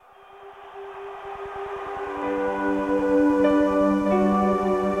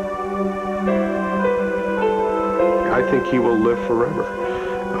think he will live forever,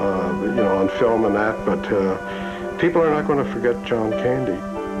 on film and that. But people are not going to forget John Candy.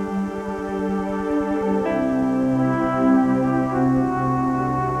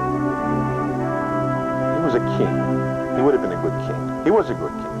 He was a king. He would have been a good king. He was a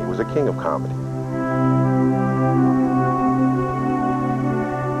good king. He was a king of comedy.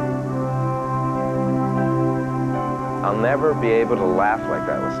 I'll never be able to laugh like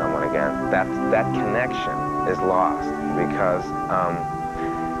that with someone again. That connection is lost because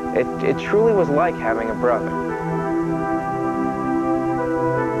it truly was like having a brother.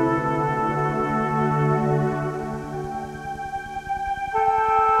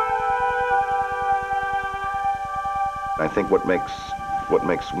 I think what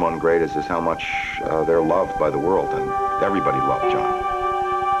makes one great is how much they're loved by the world, and everybody loved John.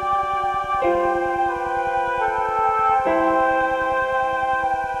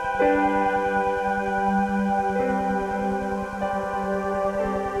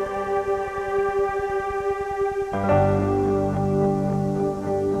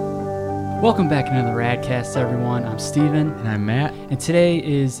 Welcome back into the Radcast, everyone. I'm Steven. And I'm Matt. And today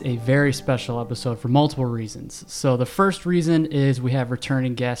is a very special episode for multiple reasons. So the first reason is we have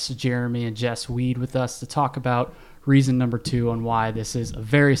returning guests Jeremy and Jess Weed with us to talk about reason number 2 on why this is a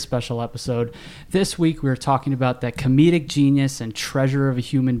very special episode. This week we are talking about that comedic genius and treasure of a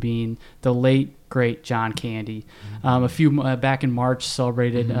human being, the late, great John Candy. Back in March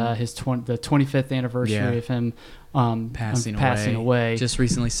celebrated the 25th anniversary of him passing away. Just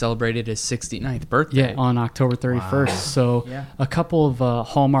recently celebrated his 69th birthday. Yeah, on October 31st. Wow. So a couple of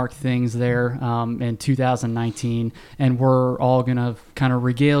hallmark things there in 2019, and we're all going to kind of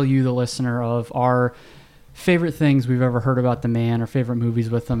regale you, the listener, of our favorite things we've ever heard about the man, our favorite movies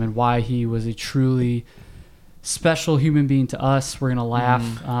with him, and why he was a truly special human being to us. We're going to laugh.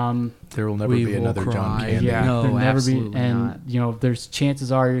 There will never be another cry. John Candy. Yeah, no, there'll never be. absolutely And, not. There's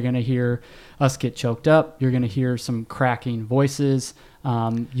chances are you're going to hear us get choked up. You're going to hear some cracking voices.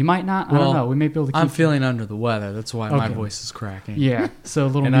 You might not. I don't know. We may be able to keep... I'm feeling under the weather. That's why my voice is cracking. Yeah. So a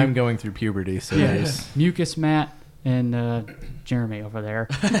little... And I'm going through puberty, so there's... Mucus Matt and Jeremy over there.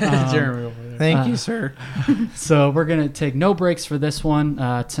 Jeremy over there. Thank you, sir. So we're going to take no breaks for this one.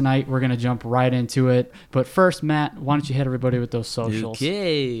 Tonight we're going to jump right into it. But first, Matt, why don't you hit everybody with those socials?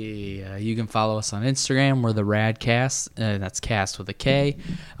 Okay. You can follow us on Instagram. We're the Radcast. That's cast with a K.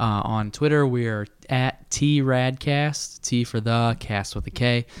 On Twitter, we are at TRadcast. T for the, cast with a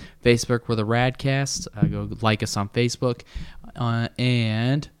K. Facebook, we're the Radcast. Go like us on Facebook.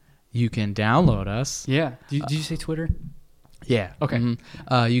 And you can download us. Yeah. Did you say Twitter? Yeah. Okay.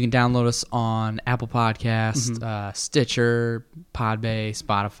 Mm-hmm. You can download us on Apple Podcasts, Stitcher, Podbay,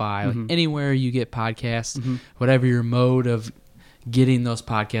 Spotify, like anywhere you get podcasts, whatever your mode of getting those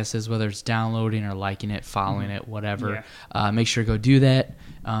podcasts is, whether it's downloading or liking it, following it, whatever. Yeah. Make sure to go do that.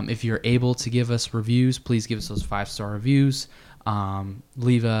 If you're able to give us reviews, please give us those 5-star reviews.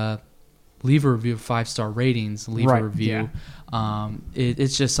 Leave a review, 5-star ratings, leave a review. Yeah.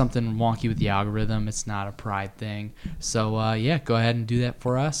 It's just something wonky with the algorithm. It's not a pride thing. So, go ahead and do that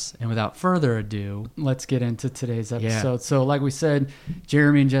for us. And without further ado, let's get into today's episode. Yeah. So like we said,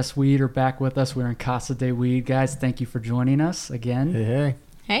 Jeremy and Jess Weed are back with us. We're in Casa de Weed. Guys, thank you for joining us again. Hey.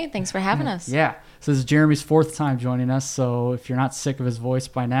 Hey, thanks for having us. Yeah. So this is Jeremy's 4th time joining us. So if you're not sick of his voice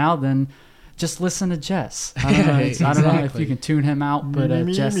by now, then just listen to Jess. I don't know, I don't know if you can tune him out, but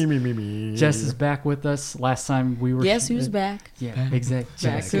Jess is back with us. Last time we were... Guess who's back? Yeah, exactly.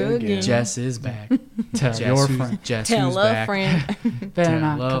 Back again. Jess is back. Tell your friend. Jess Tell who's a back. friend. Better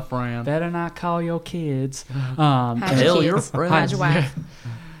not call your kids. Tell your friends. How's your wife?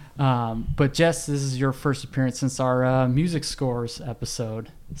 But Jess, this is your first appearance since our music scores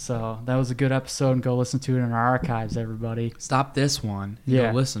episode. So that was a good episode, and go listen to it in our archives, everybody. Stop this one and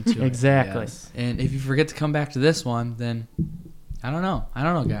go listen to it. Exactly. Yes. And if you forget to come back to this one, then I don't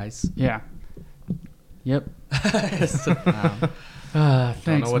know, guys. Yeah. Yep. Thanks, don't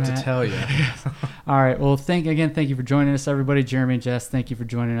know what Matt. to tell you. All right. Well, thank you for joining us, everybody. Jeremy and Jess, thank you for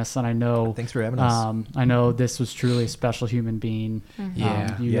joining us. And I know... Thanks for having us. I know this was truly a special human being.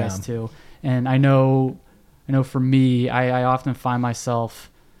 Mm-hmm. You guys too. And I know for me, I often find myself,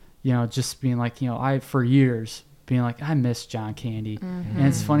 just being like, for years being like, I miss John Candy. Mm-hmm. And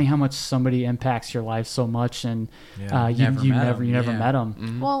it's funny how much somebody impacts your life so much, and you never met him.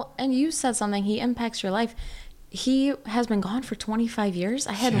 Mm-hmm. Well, and you said something, he impacts your life. He has been gone for 25 years.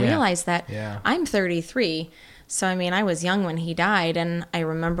 I hadn't realized that. Yeah. I'm 33. So, I was young when he died, and I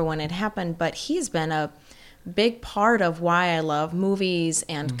remember when it happened, but he's been a big part of why I love movies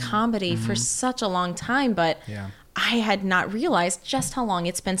and comedy for such a long time. But I had not realized just how long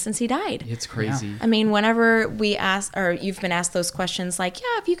it's been since he died. It's crazy. Yeah. I mean, whenever we ask, or you've been asked those questions like,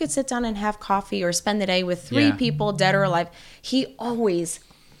 yeah, if you could sit down and have coffee or spend the day with 3 people, dead or alive, he always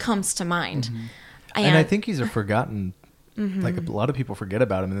comes to mind. Mm-hmm. And I think he's a forgotten, like a lot of people forget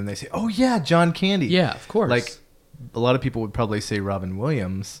about him, and then they say, oh yeah, John Candy. Yeah, of course. Like a lot of people would probably say Robin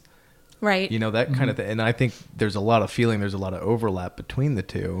Williams. Right. You know, that kind of thing. And I think there's a lot of there's a lot of overlap between the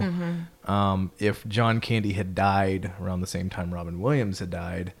two. If John Candy had died around the same time Robin Williams had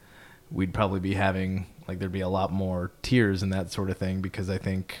died, we'd probably be having, like, there'd be a lot more tears and that sort of thing, because I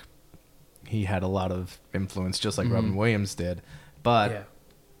think he had a lot of influence just like Robin Williams did. But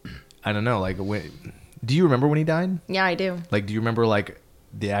I don't know, like, do you remember when he died? Yeah, I do. Like, do you remember, like,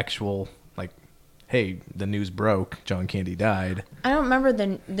 the actual, like, hey, the news broke, John Candy died? I don't remember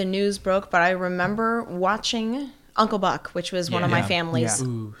the news broke, but I remember watching Uncle Buck, which was one of my family's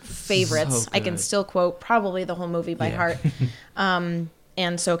favorites. So I can still quote probably the whole movie by heart.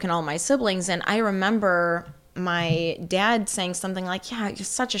 And so can all my siblings. And I remember my dad saying something like, yeah, it's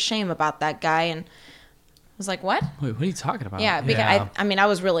such a shame about that guy. And I was like, what? Wait, what are you talking about? Yeah, because I mean, I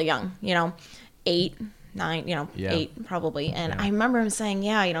was really young, 8, 9, 8 probably. And I remember him saying,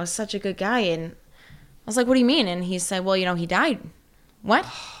 yeah, such a good guy. And I was like, what do you mean? And he said, well, he died. What?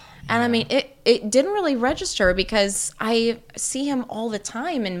 And I mean, it didn't really register because I see him all the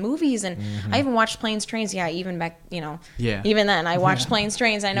time in movies, and I even watched Planes, Trains. Yeah, even back, even then I watched Planes,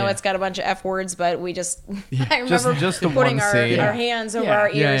 Trains. I know it's got a bunch of F words, but we just, I remember just the putting one our scene. hands over our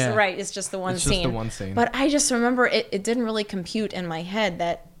ears. Yeah. Right, it's just the one scene. Just the one scene. But I just remember it didn't really compute in my head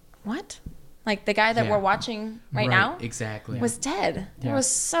that, what? Like the guy that we're watching right now exactly was dead. It was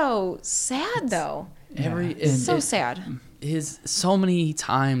so sad, though. Sad. So many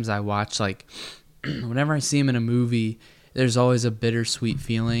times I watch, like, whenever I see him in a movie, there's always a bittersweet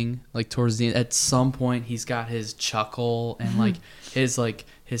feeling, like, towards the end. At some point he's got his chuckle and like his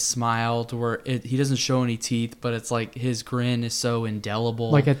smile to where he doesn't show any teeth, but it's like his grin is so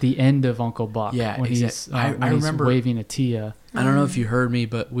indelible, like at the end of Uncle Buck, when he's I remember waving at Tia. I don't know if you heard me,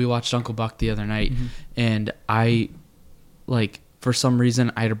 but we watched Uncle Buck the other night, and I, like, for some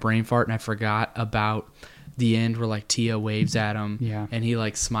reason I had a brain fart and I forgot about the end where, like, Tia waves at him, and he,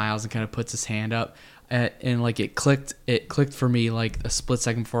 like, smiles and kind of puts his hand up, and like it clicked for me like a split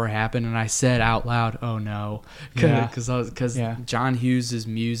second before it happened, and I said out loud, "Oh no," because John Hughes'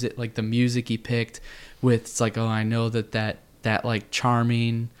 music, like the music he picked, with, it's like, oh, I know that like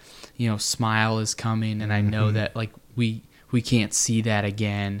charming, smile is coming, and I know that, like, we can't see that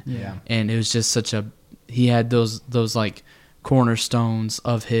again, and it was just he had those like cornerstones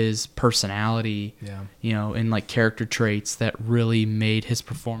of his personality, and like character traits that really made his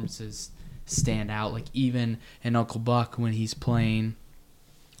performances stand out. Like, even in Uncle Buck, when he's playing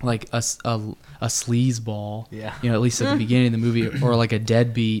like a sleazeball, at least at the beginning of the movie, or like a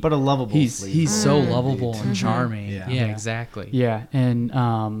deadbeat, but a lovable he's so lovable and charming. Exactly.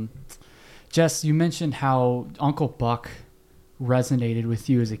 And Jess, you mentioned how Uncle Buck resonated with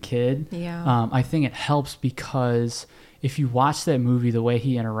you as a kid. I think it helps because if you watch that movie, the way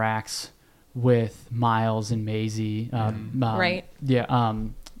he interacts with Miles and Maisie,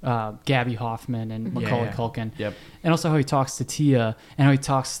 Gabby Hoffman and Macaulay Culkin, and also how he talks to Tia and how he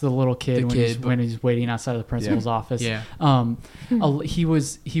talks to the little kid when he's waiting outside of the principal's office. He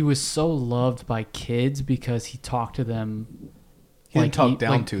was so loved by kids because he talked to them. He talked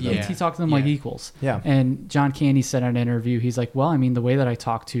down to them. He talked to them like equals. Yeah. And John Candy said in an interview, he's like, well, I mean, the way that I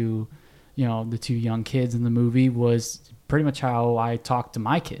talked to, the 2 young kids in the movie was pretty much how I talk to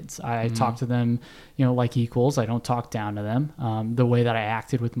my kids. I talk to them, like equals. I don't talk down to them. The way that I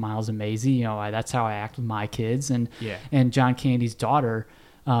acted with Miles and Maisie, that's how I act with my kids. And John Candy's daughter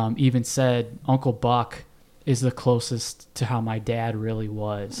even said, Uncle Buck is the closest to how my dad really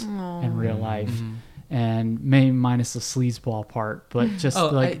was in real life. And maybe minus the sleazeball part, but just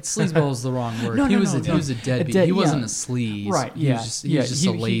sleazeball is the wrong word. He was a deadbeat. He wasn't a sleaze. Right. He was just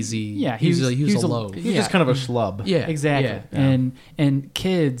a lazy. He was a load. He was just kind of a schlub. Yeah, exactly. Yeah. And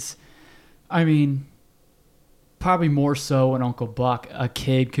kids, I mean, probably more so in Uncle Buck, a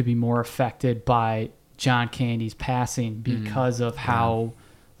kid could be more affected by John Candy's passing because of how,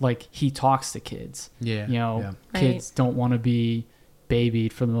 like, he talks to kids. Kids don't want to be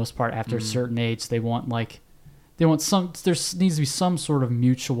babied for the most part after a certain age. There needs to be some sort of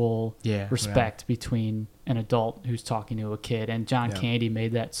mutual respect between an adult who's talking to a kid, and John Candy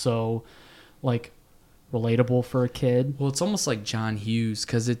made that so, like, relatable for a kid. Well, it's almost like John Hughes,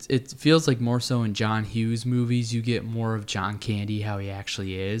 because it feels like more so in John Hughes movies you get more of John Candy, how he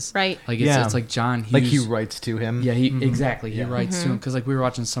actually is. Right. Like it's like John Hughes. Like he writes to him. Yeah, exactly. He writes to him, because like we were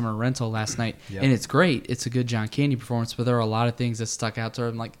watching Summer Rental last night, and it's great. It's a good John Candy performance, but there are a lot of things that stuck out to her.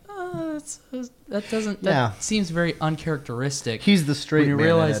 I'm like, that seems very uncharacteristic. He's the straight when you man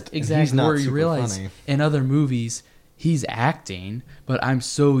realize in it, and exactly he's not where you super realize funny. in other movies he's acting, but I'm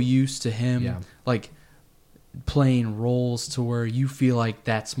so used to him like playing roles to where you feel like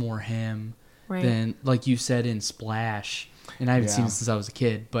that's more him than, like you said, in Splash. And I haven't seen it since I was a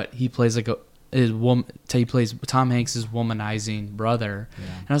kid, but he plays like he plays Tom Hanks' womanizing brother.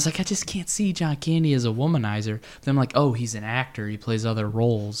 And I was like, I just can't see John Candy as a womanizer. But I'm like, oh, he's an actor. He plays other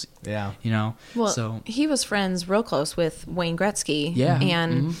roles. Yeah. You know? Well, so he was friends real close with Wayne Gretzky. Yeah.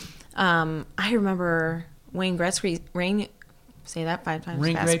 And I remember Wayne Gretzky, say that 5 times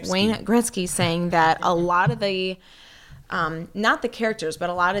fast. Wayne Gretzky saying that a lot of the not the characters, but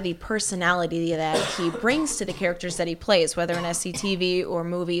a lot of the personality that he brings to the characters that he plays, whether in SCTV or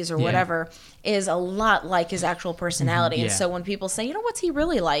movies or whatever, is a lot like his actual personality. And so when people say, you know, what's he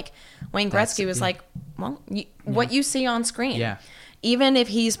really like? Wayne Gretzky was like, well, what you see on screen. Yeah. Even if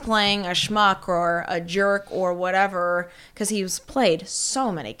he's playing a schmuck or a jerk or whatever, because he's played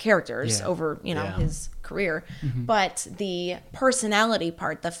so many characters over, his career. But the personality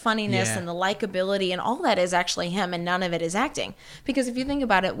part, the funniness and the likability and all that is actually him, and none of it is acting. Because if you think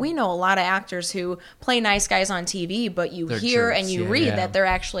about it, we know a lot of actors who play nice guys on TV, but they're hear jerks, and you read that they're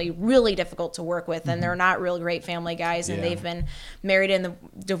actually really difficult to work with, and they're not real great family guys, and they've been married and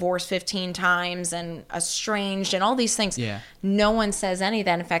divorced 15 times and estranged and all these things. No one says any of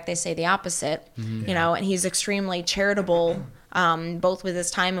that. In fact, they say the opposite. You know, and he's extremely charitable, both with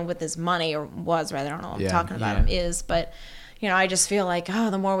his time and with his money, or was rather. I don't know what I'm talking about him is, but I just feel like,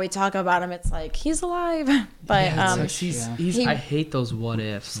 the more we talk about him, it's like he's alive. But I hate those what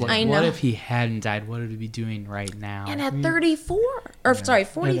ifs. Like, what if he hadn't died? What would he be doing right now? And at 34, or sorry,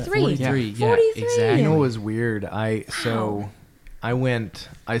 43. 43. 43. Exactly. You know what was weird? I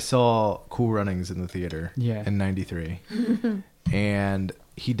saw Cool Runnings in the theater in '93, and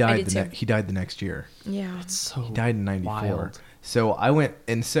he died. He died the next year. Yeah, he died in '94. Wild. So I went,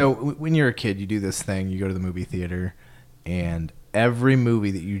 and so when you're a kid, you do this thing. You go to the movie theater, and every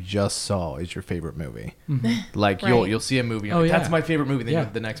movie that you just saw is your favorite movie. Like you'll see a movie, and that's my favorite movie.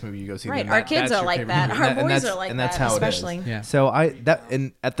 Then the next movie you go see. Right, our kids are like that. Our boys are like that, and that's how especially. It is. Yeah. So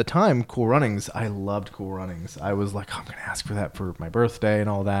and at the time, Cool Runnings, I loved Cool Runnings. I was like, I'm gonna ask for that for my birthday and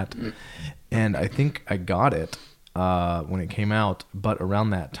all that, and I think I got it when it came out. But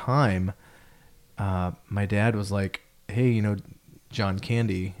around that time, my dad was like, hey, John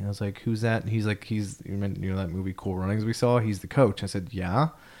Candy. And I was like, who's that? And he's like, you know that movie Cool Runnings we saw? He's the coach. I said, yeah.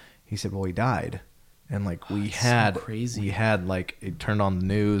 He said, well, he died. And like we had like, it turned on the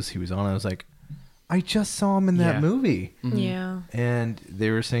news. He was on it. I was like, I just saw him in that movie. Yeah. And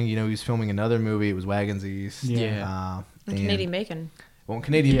they were saying, he was filming another movie. It was Wagons East. Yeah. Canadian Bacon. Well,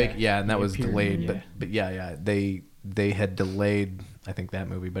 Canadian Bacon. Yeah. And that was delayed. But yeah. They had delayed, I think, that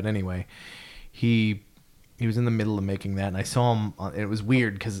movie. But anyway, he was in the middle of making that, and I saw him. It was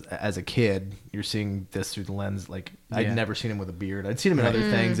weird because as a kid, you're seeing this through the lens. Like I'd never seen him with a beard. I'd seen him in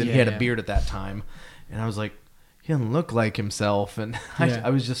other things, and he had a beard at that time. And I was like, he doesn't look like himself. And I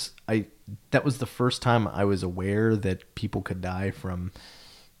was just, that was the first time I was aware that people could die from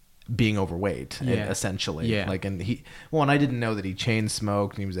being overweight, essentially. Yeah. Like, and I didn't know that he chain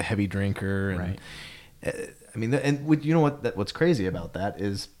smoked and he was a heavy drinker. And, I mean, you know what's crazy about that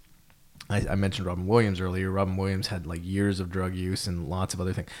is, I mentioned Robin Williams earlier. Robin Williams had like years of drug use and lots of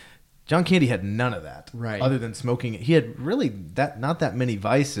other things. John Candy had none of that, other than smoking. He had really not that many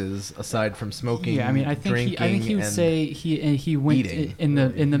vices aside from smoking. Yeah, I mean, I think he would say he went in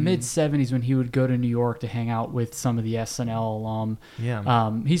the mid '70s when he would go to New York to hang out with some of the SNL alum.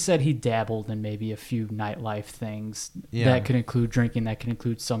 Yeah, he said he dabbled in maybe a few nightlife things that could include drinking, that could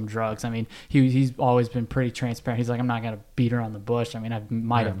include some drugs. I mean, he's always been pretty transparent. He's like, I'm not gonna beat around the bush. I mean, I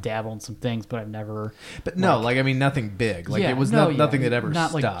might have dabbled in some things, but I've never. But no, I mean, nothing big. Like it was nothing that ever not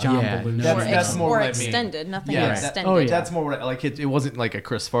stopped. Like John. Yeah. That's more what extended. Nothing extended. Oh, yeah. That's more what like it wasn't like a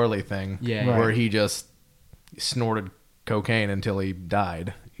Chris Farley thing where he just snorted cocaine until he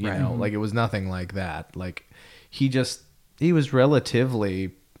died. You know, like it was nothing like that. Like he was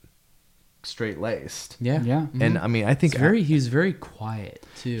relatively straight laced. Yeah. And I mean, I think he was very quiet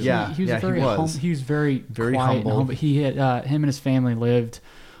too. Yeah, he was very quiet humble. He had him and his family lived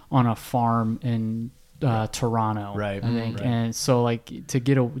on a farm in Toronto, right? I think, and so like to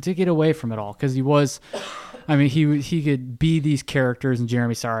get away from it all, because he was I mean, he could be these characters, and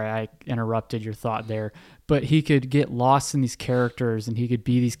Jeremy, sorry I interrupted your thought there, but he could get lost in these characters, and he could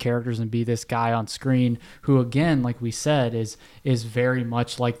be these characters and be this guy on screen who, again, like we said, is very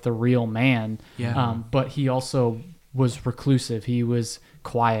much like the real man. Yeah. But he also was reclusive. He was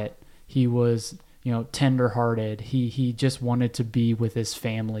quiet. He was, tender-hearted. He just wanted to be with his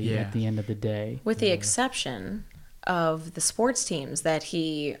family at the end of the day. With the exception of the sports teams that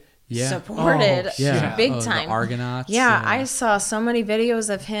he Yeah. supported big The time. Argonauts. Yeah, I saw so many videos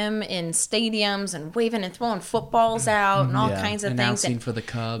of him in stadiums and waving and throwing footballs out and all kinds of announcing things. for the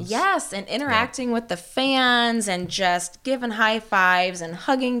Cubs. Yes, and interacting with the fans and just giving high fives and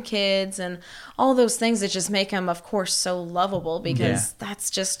hugging kids and all those things that just make him, of course, so lovable because that's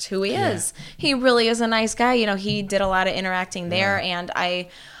just who he is. He really is a nice guy. He did a lot of interacting there, and I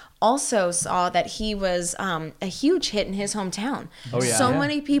also saw that he was a huge hit in his hometown. Oh, yeah. So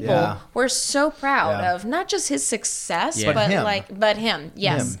many people were so proud Yeah. of not just his success, But but him. but him.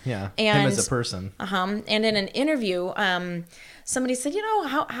 Yes. Him And as a person. and in an interview, somebody said,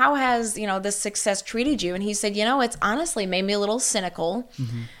 how has, this success treated you? And he said, it's honestly made me a little cynical.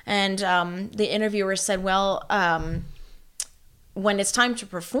 And the interviewer said, well, when it's time to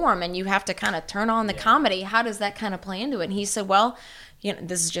perform and you have to kind of turn on the comedy, how does that kind of play into it? And he said, well,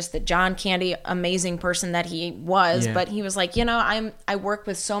 this is just the John Candy, amazing person that he was. Yeah. But he was like, I work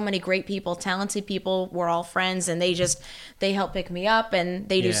with so many great people, talented people. We're all friends, and they help pick me up, and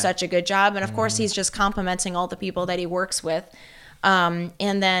they do such a good job. And of course, he's just complimenting all the people that he works with. And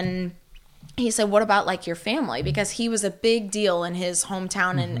then he said, what about like your family? Because he was a big deal in his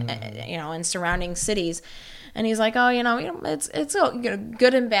hometown and, in surrounding cities. And he's like, it's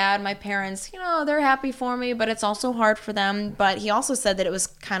good and bad. My parents, they're happy for me, but it's also hard for them. But he also said that it was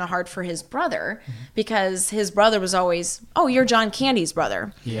kind of hard for his brother because his brother was always, you're John Candy's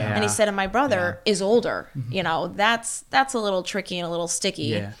brother. Yeah. And he said, and my brother is older. That's a little tricky and a little sticky.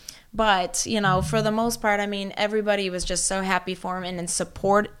 Yeah. But, for the most part, everybody was just so happy for him and in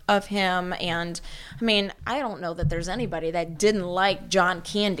support of him. And, I don't know that there's anybody that didn't like John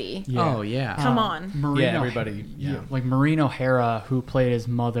Candy. Yeah. Oh, yeah. Come on. Marino, everybody. Yeah. like Maureen O'Hara, who played his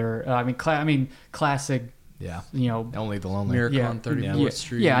mother. Classic. Yeah. Only the Lonely. Miracle on 34th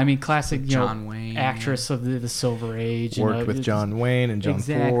Street. Yeah, classic. John Wayne, actress of the Silver Age. Worked with John Wayne and John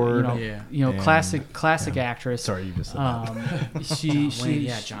Ford. Classic actress. Sorry, you just said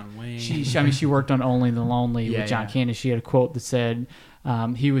that. John Wayne. She worked on Only the Lonely with John Candy. She had a quote that said,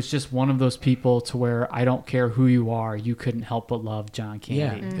 he was just one of those people to where I don't care who you are, you couldn't help but love John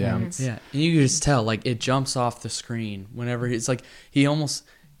Candy. Yeah. And you can just tell, like, it jumps off the screen whenever it's like he almost,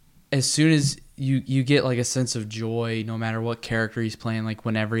 as soon as you get like a sense of joy, no matter what character he's playing, like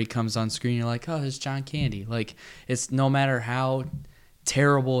whenever he comes on screen, you're like, oh, there's John Candy. Like, it's no matter how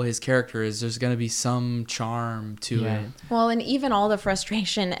terrible his character is, there's going to be some charm to it. Well, and even all the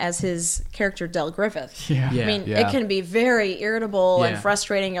frustration as his character Del Griffith. Yeah. It can be very irritable and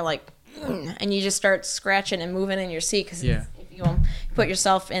frustrating. You're like, and you just start scratching and moving in your seat because if you put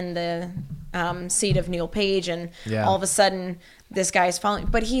yourself in the seat of Neil Page and all of a sudden this guy's following,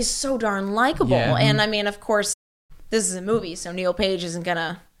 but he's so darn likable. And of course, this is a movie, so Neil Page isn't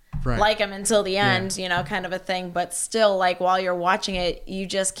gonna like him until the end, kind of a thing. But still, like, while you're watching it, you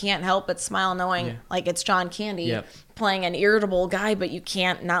just can't help but smile knowing like it's John Candy playing an irritable guy, but you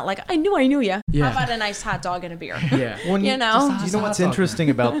can't not like, I knew you. How about a nice hot dog and a beer? Well, you know what's interesting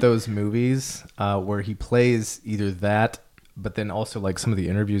about those movies where he plays either that, but then also like some of the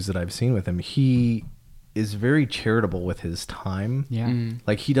interviews that I've seen with him, he is very charitable with his time.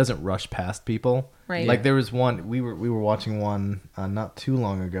 Like, he doesn't rush past people. Right. Like, there was one we were watching one not too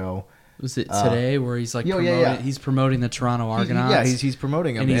long ago. Was it today where he's like he's promoting the Toronto Argonauts? He's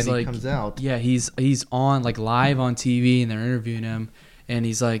promoting him, and he's he like, comes out. He's on like live on TV, and they're interviewing him, and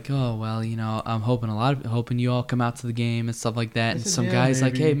he's like, oh well, I'm hoping you all come out to the game and stuff like that. And some guy's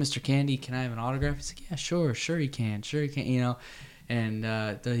like, hey, Mr. Candy, can I have an autograph? He's like, yeah, sure you can.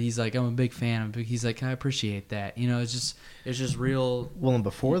 And he's like, I'm a big fan. He's like, I appreciate that. It's just real. Well, and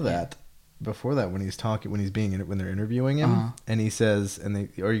before that, when they're interviewing him, and he says, are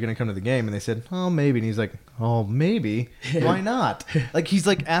you going to come to the game? And they said, oh, maybe. And he's like, oh, maybe. Why not? Like, he's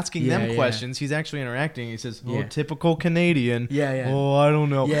like asking them questions. He's actually interacting. He says, oh, typical Canadian. Oh, I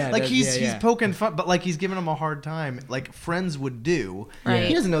don't know. Like, he's poking fun, but like he's giving them a hard time, like friends would do. Right.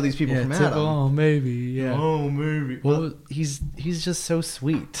 He doesn't know these people from Adam. Oh, maybe. Oh, maybe. Well, he's just so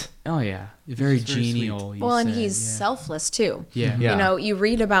sweet. Oh yeah, very genial. Well, and he's selfless too. Yeah. You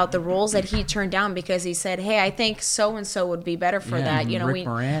read about the roles that he turned down because he said, "Hey, I think so and so would be better for that." Rick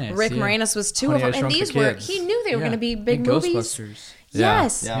Moranis. Rick Moranis was two of them, and these were he knew they were going to be big and movies. Ghostbusters.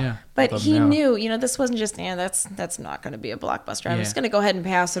 Yes. Yeah. But he knew, this wasn't just, that's not going to be a blockbuster. I'm just going to go ahead and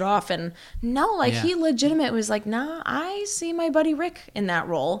pass it off. And no, he legitimate was like, nah, I see my buddy Rick in that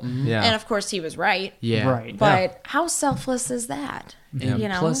role. Yeah. And of course he was right. Yeah. Right. But how selfless is that? And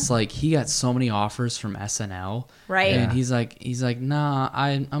plus, he got so many offers from SNL. Right. And he's like, nah,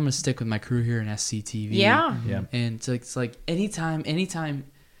 I'm going to stick with my crew here in SCTV. Yeah. Yeah. And it's like anytime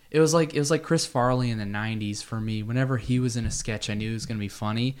it was like Chris Farley in the 90s for me. Whenever he was in a sketch, I knew it was going to be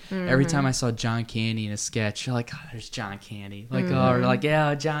funny. Every time I saw John Candy in a sketch, you're like, oh, there's John Candy.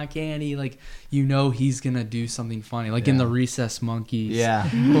 Yeah, John Candy. He's going to do something funny. In the Recess Monkeys. Yeah.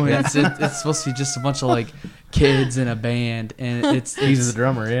 It's supposed to be just a bunch of kids in a band. And he's the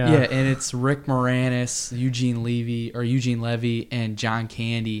drummer, yeah. Yeah, and it's Rick Moranis, Eugene Levy, and John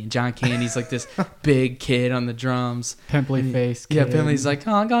Candy. And John Candy's this big kid on the drums. Pimply face kid. Yeah, Pimply's like,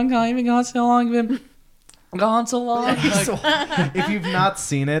 oh, you've been gone so long. You've been gone so long. If you've not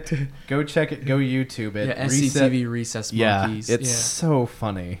seen it, go check it. Go YouTube it. Yeah, SCTV Recess Monkeys. Yeah, it's so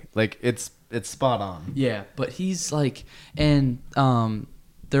funny. It's spot on. Yeah, but he's and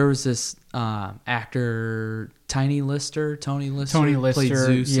there was this actor Tony Lister played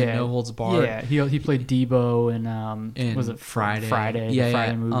Zeus in No Holds Barred. Yeah, he played Debo in was it Friday?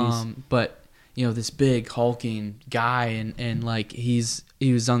 Friday movies. But this big hulking guy and he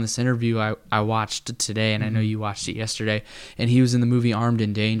was on this interview I watched today, and I know you watched it yesterday, and he was in the movie Armed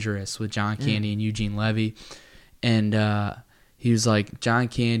and Dangerous with John Candy and Eugene Levy, and he was like, John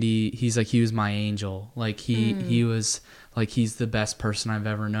Candy, he was my angel. He was he's the best person I've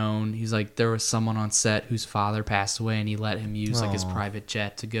ever known. He's like, there was someone on set whose father passed away, and he let him use his private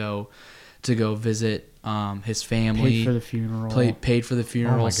jet to go visit his family. Paid for the funeral. Paid for the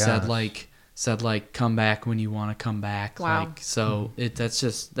funeral. Oh my said gosh. said come back when you want to come back. Wow.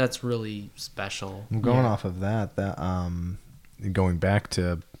 That's really special. Going off of that going back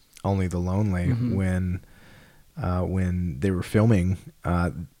to Only the Lonely, when they were filming,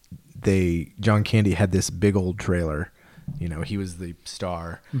 John Candy had this big old trailer. He was the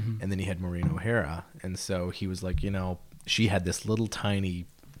star, and then he had Maureen O'Hara, and so he was like, she had this little tiny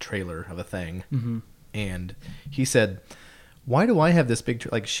trailer of a thing, and he said, why do I have this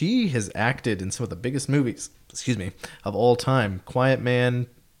big she has acted in some of the biggest movies of all time. Quiet Man,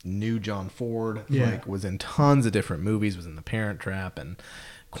 New John Ford, was in tons of different movies, was in The Parent Trap and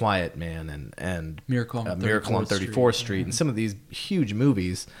Quiet Man and Miracle on 34th Street and some of these huge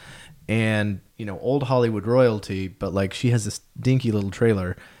movies, and old Hollywood royalty, but she has this dinky little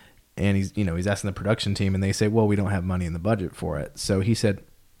trailer, and he's asking the production team, and they say, well, we don't have money in the budget for it. So he said,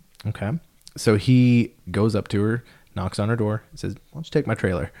 okay. So he goes up to her, knocks on her door, and says, why don't you take my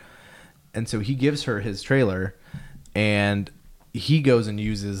trailer? And so he gives her his trailer, and he goes and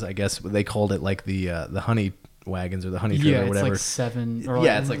uses, I guess they called it the honey wagons or the honey trailer or whatever. It's 7 or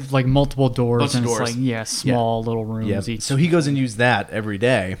it's multiple doors, and doors. it's small little rooms each. So he goes and uses that every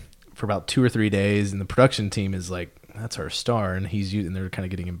day for about 2 or 3 days, and the production team is like, that's our star, and they're kind of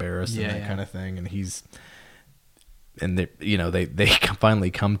getting embarrassed and that kind of thing, and they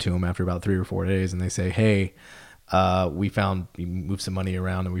finally come to him after about 3 or 4 days, and they say, hey, we moved some money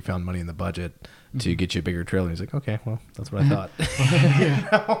around, and we found money in the budget to get you a bigger trailer. And he's like, okay, well, that's what I thought.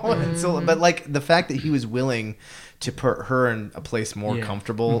 And so, but the fact that he was willing to put her in a place more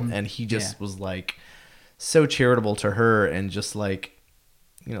comfortable, and he just was so charitable to her, and just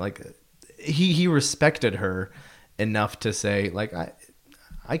he respected her enough to say,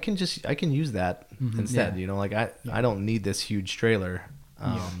 I can use that instead. I don't need this huge trailer.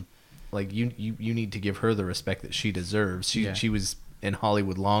 You need to give her the respect that she deserves. She was in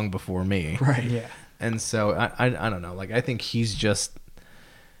Hollywood long before me. Right. Yeah. And so I don't know. I think he's just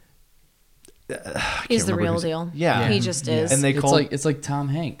he's the real deal. Yeah. He just is. And it's like Tom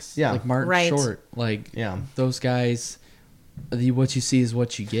Hanks. Yeah. Like Martin Short. Those guys, what you see is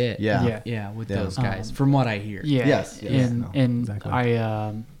what you get. Yeah. With those guys, from what I hear. Yeah. Yes. Exactly.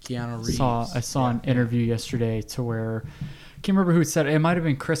 Keanu Reeves. I saw an interview yesterday to where I can't remember who said it. It might have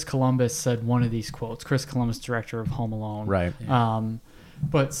been Chris Columbus said one of these quotes. Chris Columbus, director of Home Alone. Right. Yeah.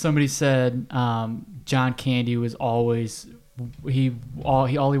 But somebody said John Candy was always all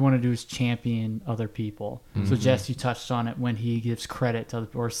he wanted to do is champion other people. So Jess, you touched on it when he gives credit to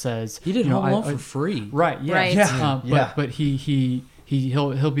or says he did Home Alone for free. Right. Yeah. Right. But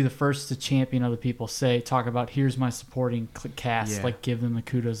he'll be the first to champion other people. Talk about here's my supporting cast. Give them the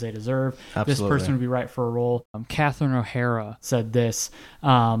kudos they deserve. Absolutely. This person would be right for a role. Catherine O'Hara said this.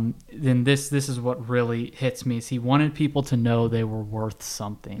 Then this is what really hits me. Is he wanted people to know they were worth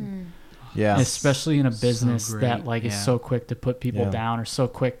something. Yeah. Especially in a business great, that like is yeah. so quick to put people Yeah. down or so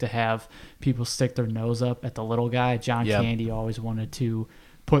quick to have people stick their nose up at the little guy. John Yep. Candy always wanted to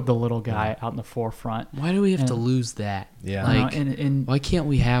put the little guy out in the forefront. Why do we have to And- lose that? Yeah. Like, and why can't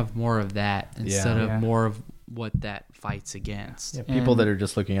we have more of that instead Yeah. of more of what that fights against? Yeah, people And- that are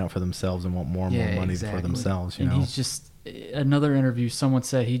just looking out for themselves and want more and more Yeah, money exactly. for themselves, you and know. he's just another interview. Someone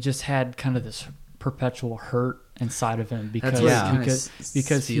said he just had kind of this perpetual hurt inside of him because That's what it kinda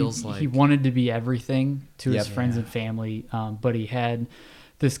because feels he like. wanted to be everything to his Yep. friends Yeah. and family, but he had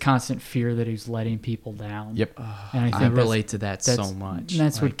this constant fear that he was letting people down. Yep. And I think I that's- relate to that so that's- much. And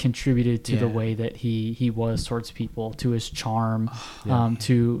that's what Like, contributed to the yeah. way that he was towards people, to his charm, Yeah.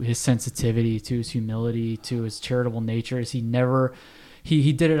 to his sensitivity, to his humility, to his charitable nature. Is he never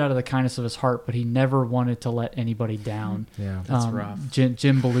he did it out of the kindness of his heart, but he never wanted to let anybody down. Yeah. That's rough. Jim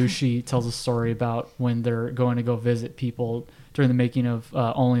Belushi tells a story about when they're going to go visit people during the making of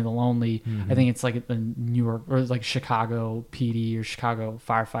Only the Lonely. Mm-hmm. I think it's like at the New York or like Chicago PD or Chicago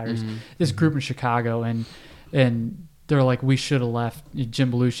firefighters. Mm-hmm. This group in Chicago, and they're like, we should have left.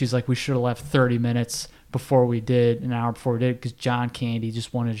 Jim Belushi's like, we should have left 30 minutes before we did, an hour before we did, because John Candy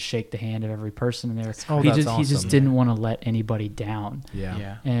just wanted to shake the hand of every person in there. Oh, he that's just awesome. didn't want to let anybody down. Yeah.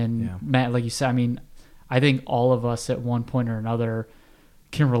 Yeah. And Yeah. Matt, like you said, I mean, I think all of us at one point or another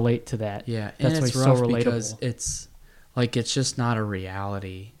can relate to that. Yeah, That's and why it's he's rough so relatable. because it's like it's just not a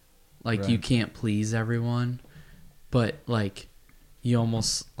reality. Like you Right. can't please everyone, but like you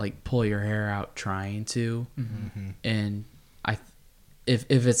almost like pull your hair out trying to. Mm-hmm. And if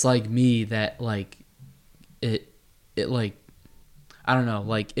it's like me that like it like I don't know,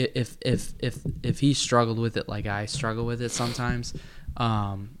 like if he struggled with it like I struggle with it sometimes,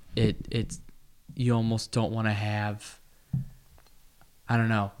 it's you almost don't want to have. I don't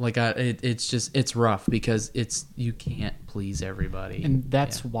know. Like it's rough because you can't please everybody. And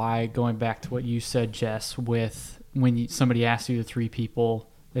that's Yeah. why, going back to what you said, Jess, with when somebody asks you the three people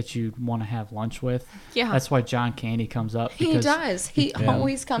that you want to have lunch with, Yeah. that's why John Candy comes up. He because- does. He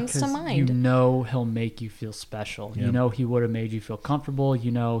always comes to because mind. You know he'll make you feel special. Yeah. You know he would have made you feel comfortable.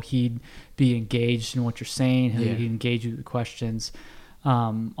 You know he'd be engaged in what you're saying. Yeah. He'd engage you with the questions. A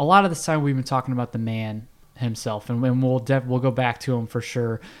lot of this time we've been talking about the man himself, and we'll go back to him for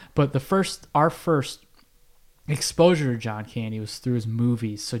sure. But our first exposure to John Candy was through his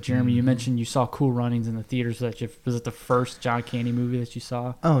movies. So Jeremy, you mentioned you saw Cool Runnings in the theaters. Was it the first John Candy movie that you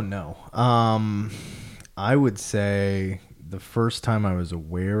saw? Oh no. I would say the first time I was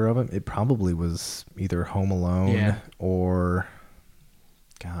aware of it probably was either Home Alone Yeah. or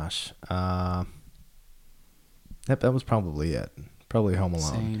gosh. That was probably it. Probably Home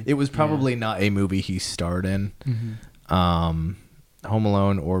Alone. Same. It was probably not a movie he starred in. Mm-hmm. Home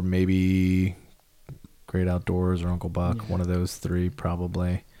Alone or maybe Great Outdoors or Uncle Buck, one of those three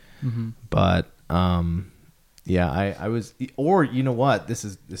probably. Mm-hmm. But yeah, I was, or you know what? This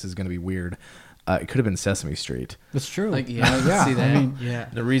is going to be weird. It could have been Sesame Street. That's true. Like yeah, I can see that. I mean, yeah.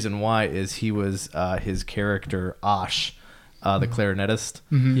 The reason why is he was his character Osh, the clarinetist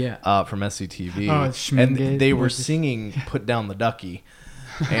Yeah. from SCTV, Oh, Schmingate. and they were Was it- singing "Put Down the Ducky."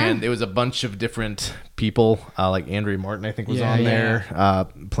 And it was a bunch of different people, like Andrea Martin, I think, was Yeah, on yeah. there,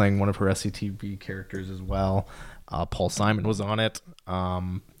 playing one of her SCTV characters as well. Paul Simon was on it.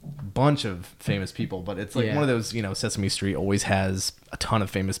 Bunch of famous people, but it's like Yeah. one of those, Sesame Street always has a ton of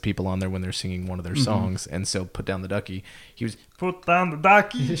famous people on there when they're singing one of their songs. And so Put Down the Ducky, he was, put down the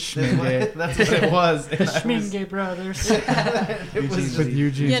ducky. Schmingate. That's what it was. And I was- Schmingate Brothers. it was just, With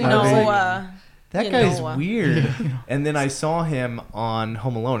Eugene. You I know, was like, that you guy's know, weird. And then I saw him on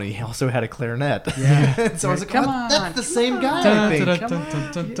Home Alone, and he also had a clarinet. Yeah. So I was like, Come oh, on. that's the same guy, I think.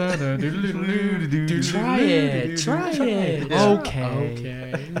 Try it. Try it.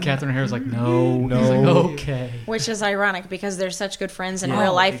 Okay. Catherine Harris like, no. He's like, okay. which is ironic because they're such good friends in Yeah.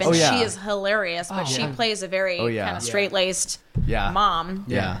 real life, and Oh, yeah. she is hilarious, but she plays a very Oh, yeah. kind of straight-laced Yeah. mom.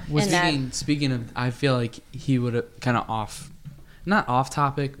 Yeah. Well, And that- speaking of, I feel like he would have kind of not off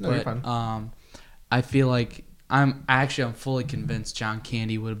topic, No, you're but fine. I feel like I'm fully convinced John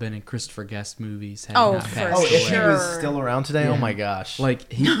Candy would have been in Christopher Guest movies. Had Oh, not for passed Oh, away. if he was Sure. still around today, oh my gosh.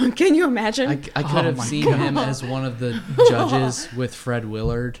 Like he, Can you imagine? I could have my seen him as one of the judges with Fred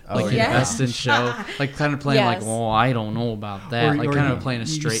Willard, like in yeah. Best in Show, like kind of playing Yes. like, oh, I don't know about that, like kind of playing a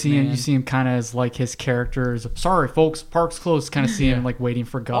straight you man. see him kind of as like his character is, sorry folks, park's closed, kind of see him like waiting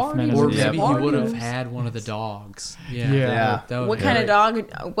for Guffman. Or as Yeah. maybe he Parties. would have had one of the dogs. Yeah. Yeah. That would what be kind of great.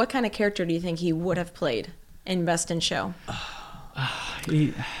 dog? What kind of character do you think he would have played in Best in Show?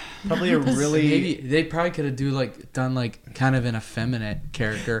 Probably a really. Maybe they probably could have done like kind of an effeminate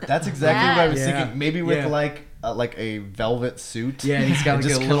character. That's exactly what I was Yes. thinking. Maybe with Yeah. like like a velvet suit. Yeah, and he's got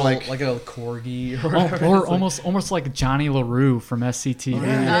like a little like a corgi or almost like Johnny LaRue from SCTV.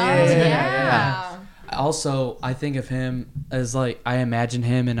 Yeah. Also, I think of him as like, I imagine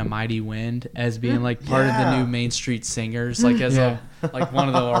him in A Mighty Wind as being like part of the new Main Street Singers, like as like one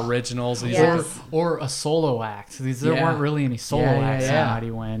of the originals. Yes. Or a solo act. There weren't really any solo acts in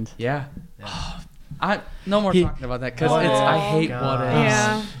Mighty Wind. Yeah. No more talking about that because I hate what ifs.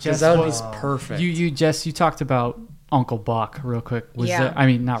 Yeah. Because that would be perfect. Jess, you talked about Uncle Buck real quick. Yeah. I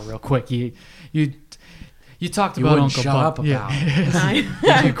mean, not real quick. You talked You about wouldn't Uncle shut Buck. up about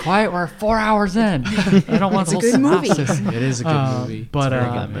it. Be quiet. We're 4 hours in. I don't want the whole good movie. synopsis. It is a good movie. But it's, a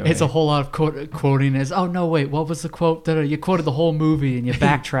very good movie. it's a whole lot of quoting. Is no wait, what was the quote that you quoted the whole movie and you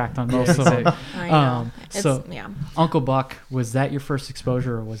backtracked on most of it? I know. So Uncle Buck, was that your first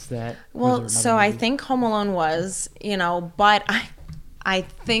exposure, or was that? Well, so I think Home Alone was, but I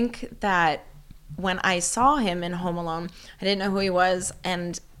think that when I saw him in Home Alone, I didn't know who he was,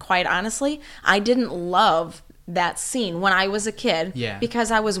 and quite honestly, I didn't love that scene when I was a kid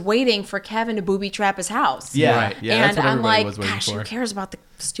because I was waiting for Kevin to booby trap his house. Yeah, right. Yeah, and that's what I'm like, was waiting gosh, for. who cares about the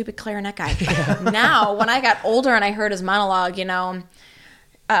stupid clarinet guy? Now, when I got older and I heard his monologue,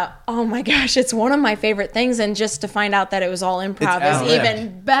 oh my gosh, it's one of my favorite things. And just to find out that it was all improv is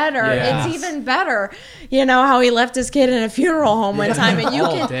even better. Yes. It's even better. How he left his kid in a funeral home one time. And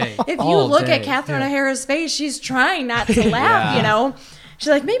if you look at Catherine O'Hara's face, she's trying not to laugh, She's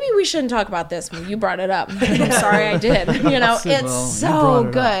like, maybe we shouldn't talk about this. You brought it up. I'm sorry I did. It's so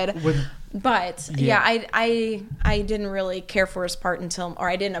good. But I didn't really care for his part or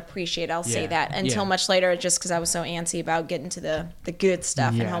I didn't appreciate, I'll say that, until much later, just because I was so antsy about getting to the good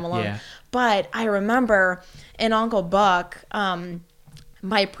stuff in Home Alone. But I remember in Uncle Buck,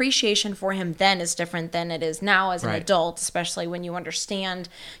 my appreciation for him then is different than it is now as an adult, especially when you understand,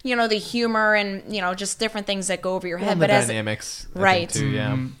 the humor and, just different things that go over your head. But the dynamics, I think, too,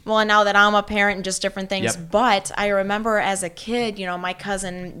 yeah. Well, and now that I'm a parent and just different things. Yep. But I remember as a kid, my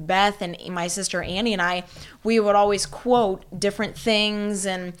cousin Beth and my sister Annie and I, we would always quote different things,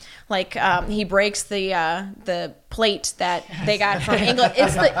 and like he breaks the plate that they got from England.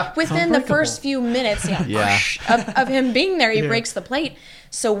 It's within the first few minutes of him being there, he breaks the plate.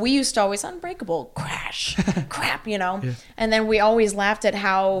 So we used to always unbreakable, crash, crap, and then we always laughed at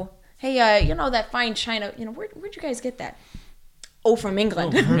how, hey, that fine china, where'd you guys get that? Oh, from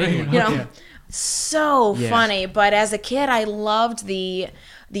England. So funny. But as a kid, I loved the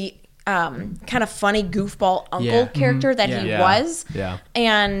kind of funny goofball uncle character that he was. Yeah.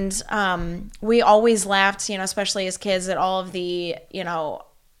 And we always laughed, especially as kids, at all of the,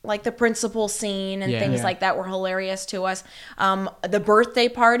 like the principal scene and things like that were hilarious to us. The birthday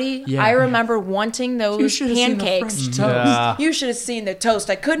party, I remember wanting those pancakes. You should have seen the toast.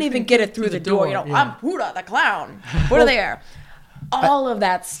 I couldn't even get it through the door. I'm Huda the clown. What are they there? All of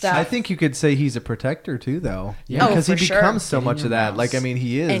that stuff. I think you could say he's a protector too, though. Yeah, because he becomes so much of that. Like, I mean,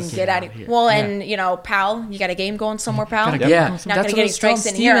 he is. And get out of here. Well, and pal, you got a game going somewhere, pal? Yeah, not gonna get any strikes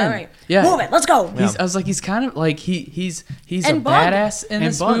in here. All right. Yeah, move it. Let's go. I was like, he's kind of like he's a badass in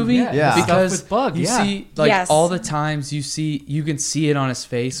this movie. Yeah. Because with Bug, you see all the times you can see it on his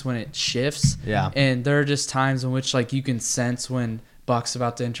face when it shifts. Yeah, and there are just times in which like you can sense when Buck's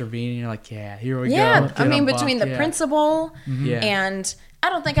about to intervene, and you're like, here we go. Yeah, I mean, between the principal and I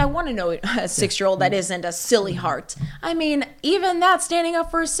don't think I want to know a 6-year-old that isn't a silly heart. I mean, even that, standing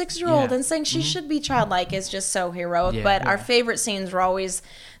up for a 6-year-old and saying she should be childlike is just so heroic. But our favorite scenes were always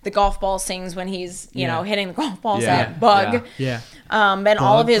the golf ball scenes when he's, hitting the golf balls at Bug. Yeah. And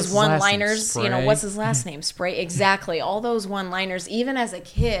all of his one-liners, what's his last name? Spray. Exactly. All those one-liners, even as a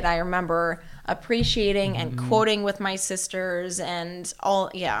kid, I remember appreciating and quoting with my sisters and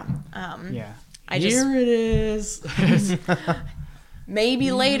all. Here it is.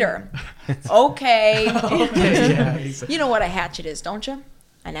 Maybe later. Okay. You know what a hatchet is, don't you?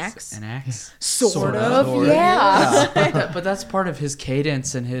 An axe? An axe? Sort of. Yeah. But that's part of his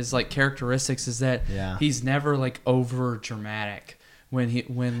cadence and his like characteristics is that he's never like over dramatic.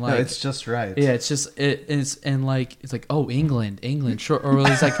 When like it's just right. Yeah, it's just it's like oh England sure, or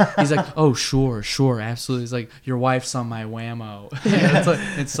he's like oh sure absolutely. He's like your wife's on my whammo. It's like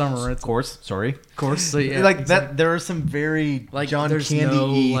it's summer. Of course. So, yeah, like that. There are some very like John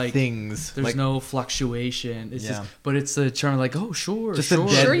Candy things. There's no fluctuation. It's just but it's a charm like oh sure just sure. a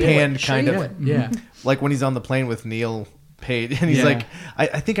deadpan kind of like when he's on the plane with Neil Pate and he's like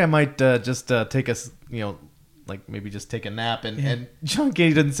I think I might just take us like maybe just take a nap and John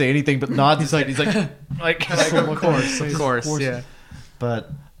Candy doesn't say anything but nods his head. He's like of course, yeah.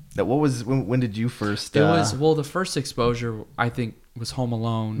 But what was when did you first? It was the first exposure I think was Home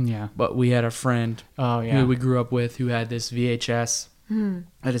Alone. Yeah. But we had a friend who we grew up with who had this VHS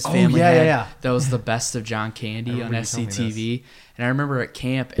that his family had. That was the best of John Candy on SCTV. And I remember at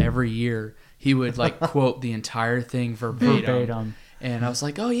camp every year he would like quote the entire thing verbatim. And I was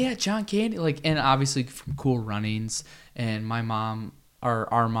like, oh yeah, John Candy. Like, and obviously from Cool Runnings. And my mom,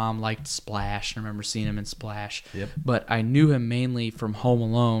 our mom liked Splash. I remember seeing him in Splash. Yep. But I knew him mainly from Home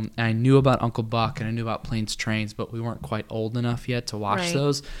Alone. And I knew about Uncle Buck and I knew about Planes, Trains, but we weren't quite old enough yet to watch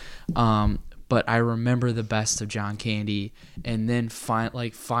those. But I remember the best of John Candy. And then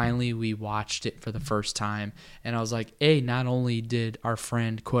finally we watched it for the first time. And I was like, hey, not only did our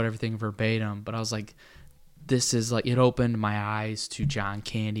friend quote everything verbatim, but I was like, this is like, it opened my eyes to John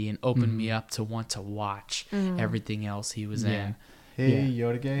Candy and opened me up to want to watch everything else he was in. Hey,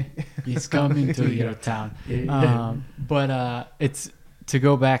 Yoda Gay. He's coming to your town. But it's to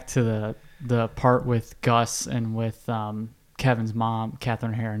go back to the part with Gus and with Kevin's mom,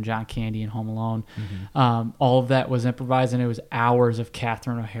 Catherine O'Hara, and John Candy in Home Alone. All of that was improvised, and it was hours of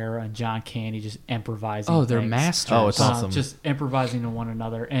Catherine O'Hara and John Candy just improvising. Oh, they're things. masters. Oh, it's awesome. Just improvising to one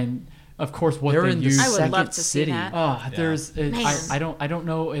another. And of course, what They're they in the use. I would second love to see city. that. There's. I don't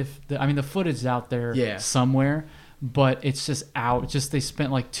know if the footage is out there somewhere, but it's just out. Just they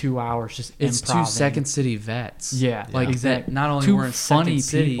spent like 2 hours just. It's improvising. 2 Second City vets. Yeah, like exactly. Not only Two were in funny Second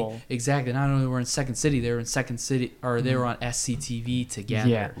City, people. exactly. Not only were in Second City, they were in Second City, or they were on SCTV together.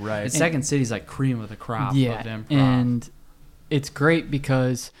 Yeah, right. And Second City's like cream of the crop of improv. And it's great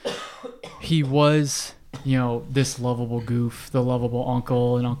because he was, this lovable goof, the lovable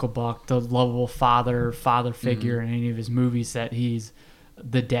uncle and Uncle Buck, the lovable father figure in any of his movies that he's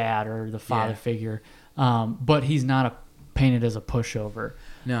the dad or the father figure. But he's not painted as a pushover.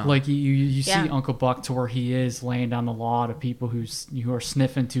 No. Like you see Uncle Buck to where he is laying down the law to people who are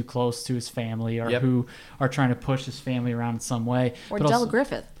sniffing too close to his family or who are trying to push his family around in some way. Or But Della also-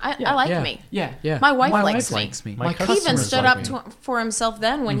 Griffith. I like me. Yeah. Yeah. My wife My likes wife me. likes me. My He even customers stood like up me. for himself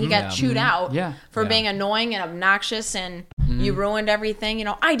then when he got chewed out for Yeah. being annoying and obnoxious and you ruined everything.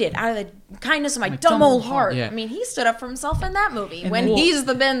 I did out of the kindness of my dumb old heart. Yeah. I mean, he stood up for himself in that movie And when then- he's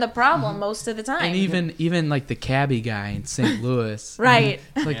been the problem most of the time. And even like the cabbie guy in St. Louis. Right.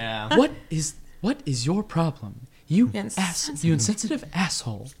 It's like, Yeah. what is your problem? You Insensitive. you insensitive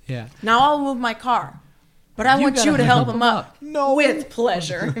asshole. Yeah. Now I'll move my car, but I want you to help him up. No. With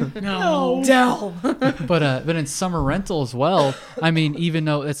pleasure. No. Dell. But in Summer Rental as well, I mean, even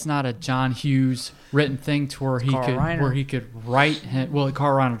though it's not a John Hughes written thing to where Carl Reiner. he could write him, well,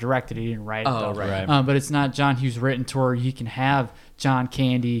 Carl Reiner directed it, he didn't write it Oh, though. right. But it's not John Hughes written to where he can have John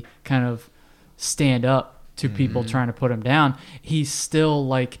Candy kind of stand up to people trying to put him down. He's still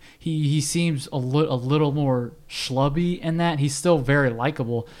like he seems a little more schlubby in that. He's still very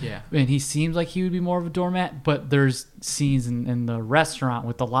likable. Yeah. And he seems like he would be more of a doormat, but there's scenes in the restaurant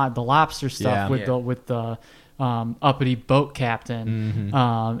with the lobster stuff with the uppity boat captain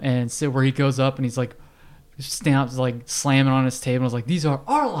and so where he goes up and he's like stands like slamming on his table and was like, these are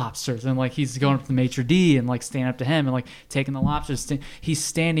our lobsters, and like he's going up to the maitre d and like standing up to him and like taking the lobsters. He's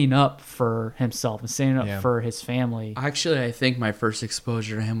standing up for himself and standing up for his family. Actually, I think my first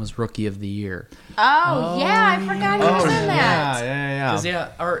exposure to him was Rookie of the Year. Oh, yeah, I forgot he was in that.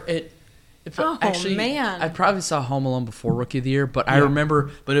 Yeah. Oh, man. I probably saw Home Alone before Rookie of the Year, but I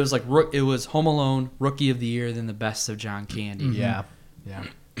remember, but it was like it was Home Alone, Rookie of the Year, then the best of John Candy. Yeah.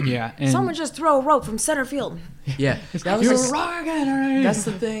 Yeah, and Someone just throw a rope from center field. Yeah, that was you're wrong again, already. That's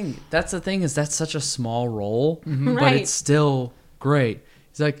the thing. That's the thing is that's such a small role, but Right. it's still great.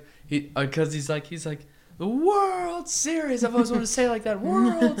 He's like because he's like the World Series. I've always wanted to say it like that.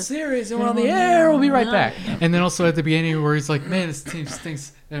 World Series, and we're on the air. We'll be right back. And then also at the beginning where he's like, man, this team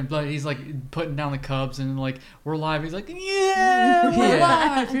stinks. And he's like putting down the Cubs and like, we're live. He's like, yeah, we're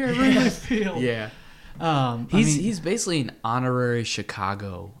live here at Wrigley Field. Yeah. He's basically an honorary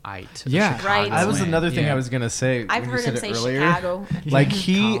Chicagoite. Yeah. Right. That was another thing Yeah. I was gonna say. I've when you heard said him say it earlier. Chicago. Like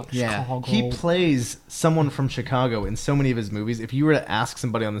he Chicago. plays someone from Chicago in so many of his movies. If you were to ask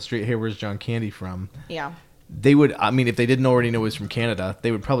somebody on the street, "Hey, where's John Candy from?" Yeah. They would. I mean, if they didn't already know he was from Canada,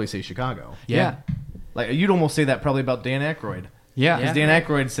 they would probably say Chicago. Yeah. Like you'd almost say that probably about Dan Aykroyd. Yeah. Because Dan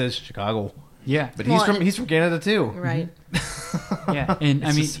Aykroyd says Chicago, Yeah. but Well, he's from Canada too. Right. Yeah. And I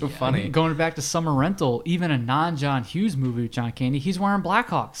It's mean, just so funny. Going back to Summer Rental, even a non-John Hughes movie with John Candy, he's wearing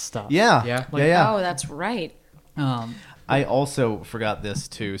Blackhawks stuff. Yeah, Yeah. yeah. Oh, that's right. Um, I also forgot this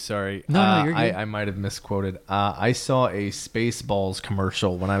too. Sorry. No, you're good. I might have misquoted. I saw a Spaceballs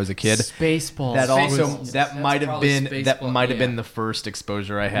commercial when I was a kid. Spaceballs. That might have been the first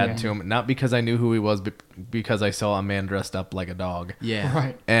exposure I had to him. Not because I knew who he was, but because I saw a man dressed up like a dog. Yeah.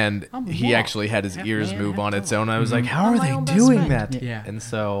 Right. And he actually had his ears move on its own. I was like, how I'm are my they own best doing friend. that? Yeah. And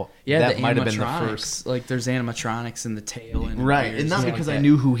so Yeah, that the might have been the animatronics. first. Like, there's animatronics in the tail. And Right. ears And not stuff because like I that.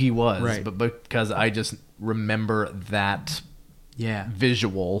 knew who he was, Right. but because I just remember that Yeah.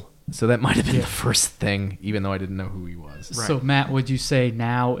 visual. So that might have been the first thing, even though I didn't know who he was. So Matt, would you say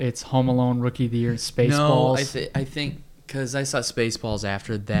now it's Home Alone Rookie of the Year, Spaceballs? No, I think because I saw Spaceballs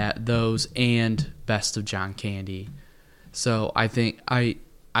after those and Best of John Candy. So I think I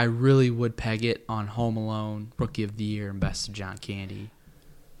really would peg it on Home Alone Rookie of the Year and Best of John Candy.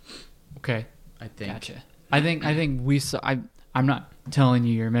 Okay. I think. Gotcha. I think we saw. I'm not telling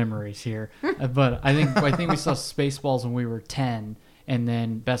you your memories here, but I think we saw Spaceballs when we were 10, and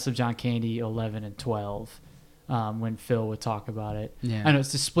then Best of John Candy 11 and 12. When Phil would talk about it. Yeah. I know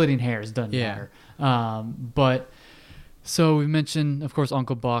it's just splitting hairs, doesn't matter. But so we mentioned, of course,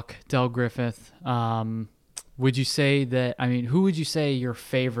 Uncle Buck, Del Griffith. Would you say that? I mean, who would you say your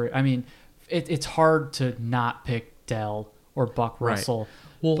favorite? I mean, it's hard to not pick Del or Buck Right. Russell.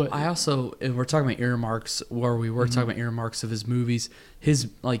 Well, but, I also, if we're talking about earmarks, where we were talking about earmarks of his movies, his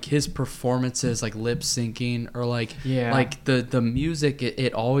performances, like lip syncing, or like the music,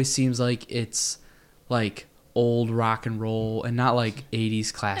 it always seems like it's like old rock and roll and not like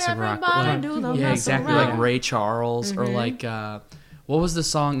 80s classic rock. Everybody do the hustle exactly, right. like Ray Charles or like what was the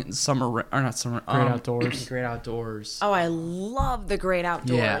song Great Outdoors. Great Outdoors. Oh, I love The Great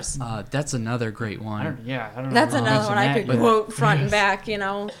Outdoors. Yeah, that's another great one. I don't know. That's if I'll another one I mention could that, quote front and back, you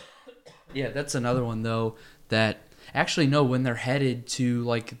know. Yeah, that's another one though that actually no, when they're headed to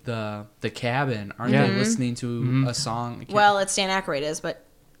like the cabin, aren't they listening to a song? Well, it's Dan Aykroyd is, but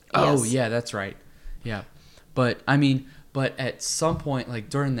Oh yes. yeah, that's right. Yeah, but I mean, but at some point, like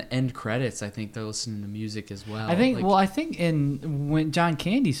during the end credits, I think they're listening to music as well. I think. Like, Well, I think when John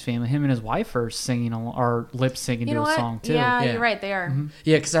Candy's family, him and his wife are singing or lip syncing You know to a what? song too. Yeah, Yeah. you're right. They are.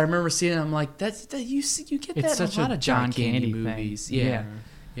 yeah, because I remember seeing it. I'm like, you get It's that in such a lot a of John John Candy Candy thing. movies. Yeah.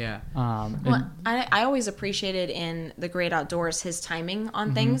 Yeah. Well, I always appreciated in The Great Outdoors his timing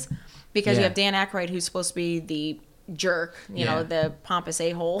on things, because you Yeah. have Dan Aykroyd, who's supposed to be the jerk, you know, the pompous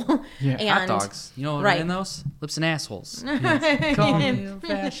a-hole. Yeah. And Hot dogs. You know what right. in those? Lips and assholes. Call me old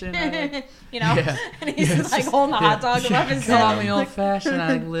fashioned. you know, and he's like holding a hot dog above his Call head. me old fashioned.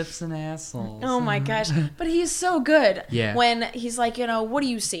 I like lips and assholes. Oh my gosh. But he's so good. Yeah. When he's like, you know, what do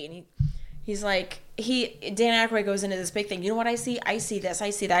you see? And he's like, Dan Aykroyd goes into this big thing. You know what I see? I see this.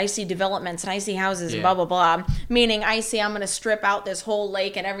 I see that. I see developments and I see houses and blah, blah, blah. Meaning I'm going to strip out this whole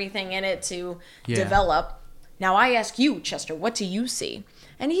lake and everything in it to develop. Now I ask you, Chester, what do you see?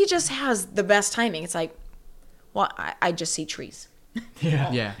 And he just has the best timing. It's like, well, I just see trees.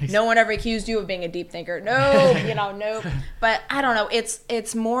 Yeah. No one ever accused you of being a deep thinker. No, no. But I don't know.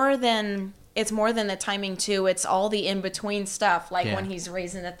 It's more than the timing too. It's all the in between stuff, like when he's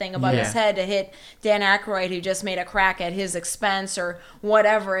raising the thing above his head to hit Dan Aykroyd, who just made a crack at his expense or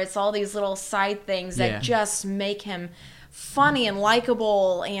whatever. It's all these little side things that just make him funny and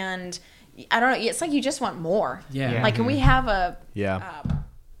likable, and I don't know. It's like you just want more. Yeah. Like, can we have a Yeah.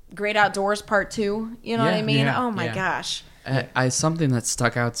 Great Outdoors Part 2? You know what I mean? Oh my gosh. Something that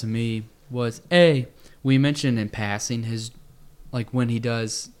stuck out to me was we mentioned in passing his, like when he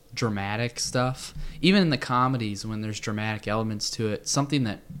does dramatic stuff, even in the comedies when there's dramatic elements to it, something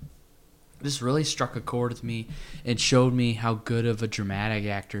that just really struck a chord with me and showed me how good of a dramatic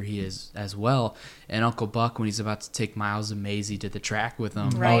actor he is as well. And Uncle Buck, when he's about to take Miles and Maisie to the track with him,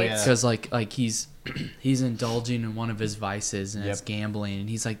 Right. because like he's indulging in one of his vices, and it's gambling, and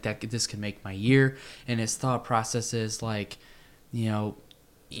he's like, this could make my year. And his thought process is like, you know,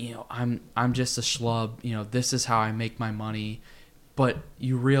 I'm just a schlub, this is how I make my money. But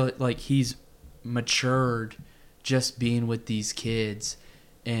you really, like, he's matured just being with these kids,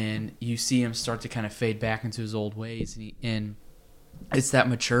 and you see him start to kind of fade back into his old ways, and it's that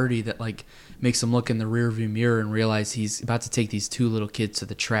maturity that like makes him look in the rearview mirror and realize he's about to take these two little kids to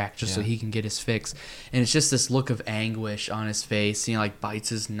the track just so he can get his fix. And it's just this look of anguish on his face, like bites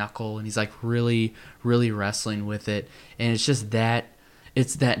his knuckle, and he's like really, really wrestling with it. And it's just that,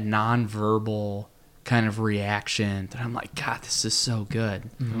 it's that nonverbal kind of reaction that I'm like, God, this is so good.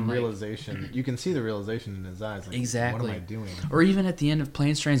 Realization. You can see the realization in his eyes. Like, Exactly. What am I doing? Or even at the end of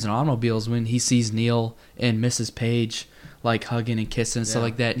Planes, Trains, and Automobiles, when he sees Neil and Mrs. Page like hugging and kissing and stuff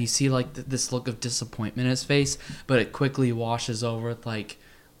like that, and you see like this look of disappointment in his face, but it quickly washes over with like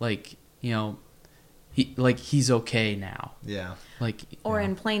he's okay now. Yeah. Like, or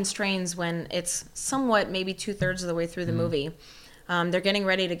in Planes, Trains, when it's somewhat maybe 2/3 of the way through the movie. They're getting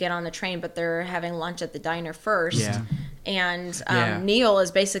ready to get on the train, but they're having lunch at the diner first. Yeah. And Neil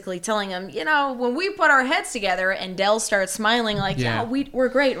is basically telling him, when we put our heads together, and Dell starts smiling like, we're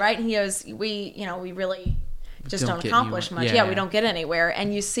great, right? And he goes, we really just don't accomplish much. We don't get anywhere.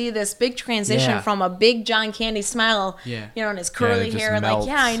 And you see this big transition from a big John Candy smile, and his curly hair, melts.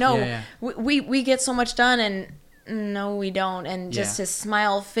 like, I know. Yeah. We get so much done, and no, we don't. And just his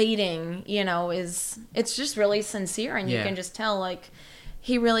smile fading, it's just really sincere. And you can just tell, like,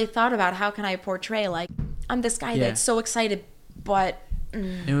 he really thought about, how can I portray, like, I'm this guy that's so excited, but...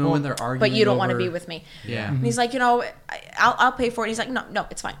 And when they're arguing, but you don't want to be with me. Yeah. And he's like, I'll pay for it. And he's like, no,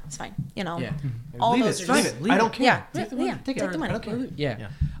 it's fine. Yeah. All leave those it. are Leave just, it. I don't care. Take the money. Yeah.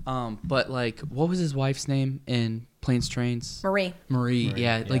 But like, what was his wife's name in Planes, Trains? Marie.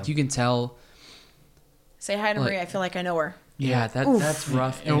 Yeah. Like, you can tell. Say hi to Marie. I feel like I know her. Yeah, that's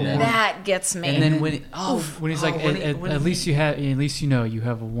rough. And then, that gets me. And then when he's like, at least you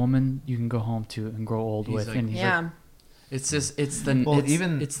have a woman you can go home to and grow old with. Like, and he's like, it's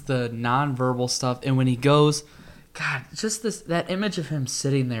the nonverbal stuff. And when he goes, God, just that image of him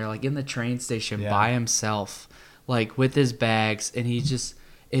sitting there, like, in the train station by himself, like, with his bags, and it's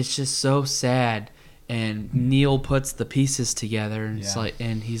just so sad. And Neil puts the pieces together, and it's like,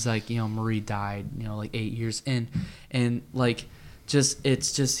 and he's like, Marie died, like 8 years in, and like,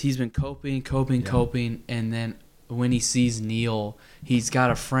 it's just he's been coping, and then when he sees Neil, he's got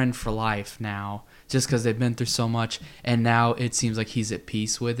a friend for life now, just because they've been through so much, and now it seems like he's at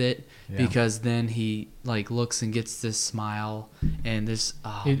peace with it, because then he like looks and gets this smile, and this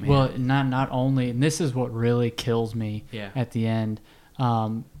man. Well, not only, and this is what really kills me at the end.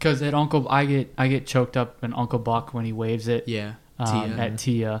 Because at I get choked up in Uncle Buck when he waves it. At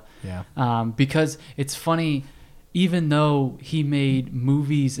Tia. Yeah. Because it's funny, even though he made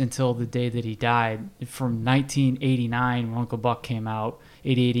movies until the day that he died, from 1989 when Uncle Buck came out,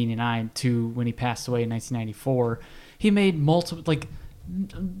 89 to when he passed away in 1994, he made multiple, like,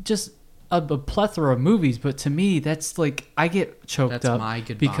 just a plethora of movies. But to me, that's like, I get choked up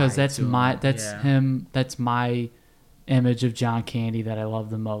because that's my image of John Candy that I love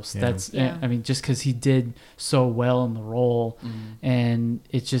the most. I mean, just because he did so well in the role, and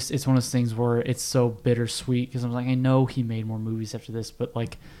it's one of those things where it's so bittersweet, because I'm like, I know he made more movies after this, but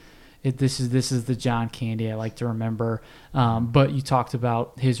like, this is the John Candy I like to remember. But you talked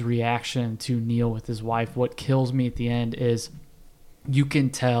about his reaction to Neil with his wife. What kills me at the end is you can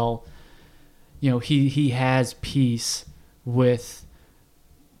tell, he has peace with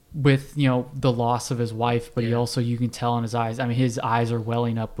the loss of his wife, but you can tell in his eyes. I mean, his eyes are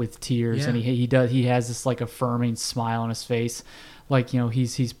welling up with tears, and he has this like affirming smile on his face, like,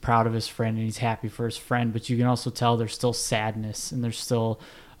 he's proud of his friend and he's happy for his friend. But you can also tell there's still sadness and there's still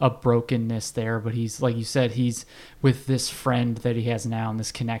a brokenness there. But he's, like you said, he's with this friend that he has now and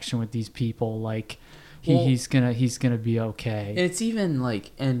this connection with these people. Like, he's gonna be okay. And it's even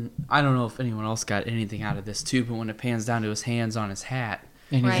like, and I don't know if anyone else got anything out of this too, but when it pans down to his hands on his hat.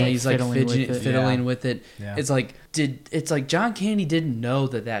 And he's like fiddling with it. Yeah. It's like John Candy didn't know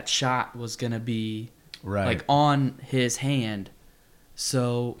that shot was gonna be like on his hand.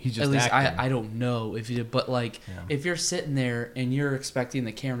 So he just at least I don't know if you, but like if you're sitting there and you're expecting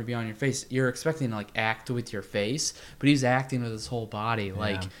the camera to be on your face, you're expecting to like act with your face, but he's acting with his whole body.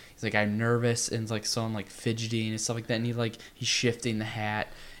 Like he's like, I'm nervous, and it's like so I'm like fidgeting and stuff like that, and he's shifting the hat,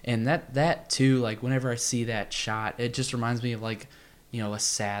 and that too. Like whenever I see that shot, it just reminds me of like, a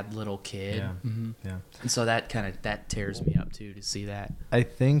sad little kid. Yeah. Mm-hmm. Yeah. And so that tears me up too, to see that. I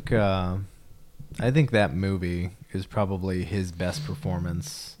think that movie is probably his best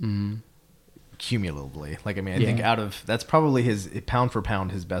performance cumulatively. Like, I mean, I think that's probably his pound for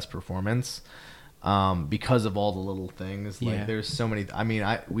pound, his best performance. Because of all the little things, like there's so many. I mean,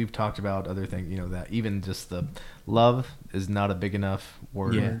 we've talked about other things, that even just the love is not a big enough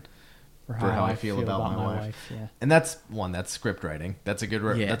word. For how I feel about my wife. And that's script writing. That's a good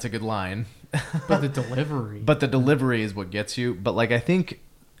that's a good line. But the delivery is what gets you. But like, I think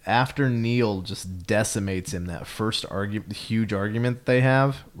after Neil just decimates him, that first huge argument they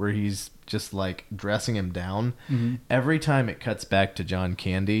have, where he's just like dressing him down, every time it cuts back to John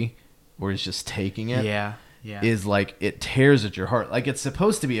Candy, where he's just taking it, is like, it tears at your heart. Like, it's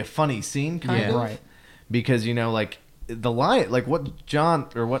supposed to be a funny scene, kind of, right? Because like, the line, like what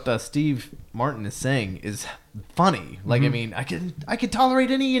Steve Martin is saying is funny. Like, I mean, I could tolerate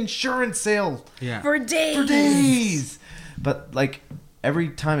any insurance sale for days. But like, every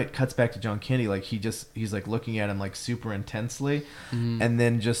time it cuts back to John Candy, like he's like looking at him like super intensely, and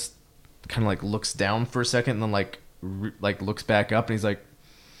then just kind of like looks down for a second and then like looks back up and he's like,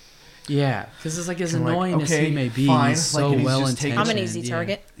 yeah, because it's like as kinda annoying like, as okay, he may be, fine. he's so Like, he's well just intentioned. taking- I'm an easy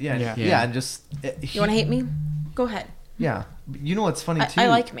target. yeah, and just You want to hate me? Go ahead. Yeah, you know what's funny too? I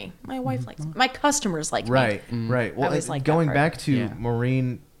like me. My wife likes me. My customers like me. Right. Well, always like that going part. back to Yeah.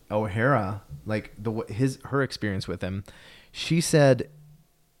 Maureen O'Hara, like her experience with him, she said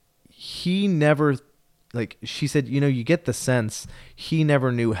he never, like she said, you get the sense he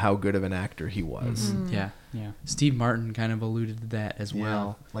never knew how good of an actor he was. Yeah. Steve Martin kind of alluded to that as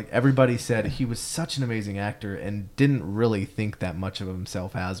well. Like everybody said he was such an amazing actor and didn't really think that much of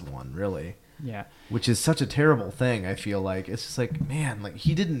himself as one, really. Yeah. Which is such a terrible thing, I feel like. It's just like, man, like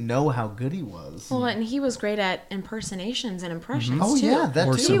he didn't know how good he was. Well, and he was great at impersonations and impressions Oh too. yeah, that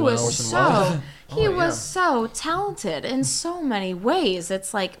Orson too. He was Welles. so he Oh, yeah. was so talented in so many ways.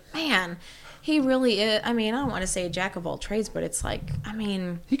 It's like, man, he really is. I mean, I don't want to say a jack of all trades, but it's like, I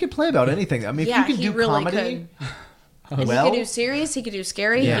mean, He could play about anything. I mean, yeah, if you can he do really comedy, could. And he could do serious, he could do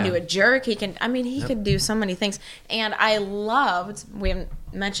scary, he Yeah. could do a jerk, he could do so many things. And I loved, we haven't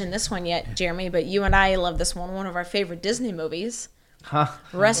mentioned this one yet, Jeremy, but you and I love this one of our favorite Disney movies.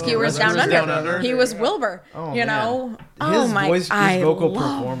 Rescuers Down Under. He was Wilbur. Oh, you man. know? Oh His my voice, his vocal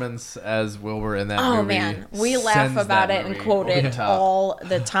love. performance as Wilbur in that Oh movie. man, we laugh sends about that it and movie quote over the it top. all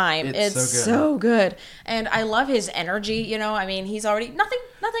the time. It's It's so so good, and I love his energy. You know, I mean, he's already nothing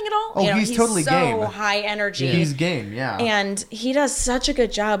at all. Oh, you know, he's totally so game. high energy. He's game, yeah. And he does such a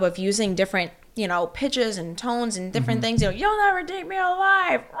good job of using different, pitches and tones and different things. You'll never take me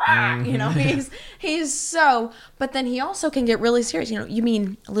alive. He's so. But then he also can get really serious. You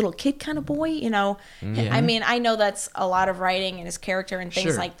mean a little kid kind of boy? I mean, I know that's a lot of writing and his character and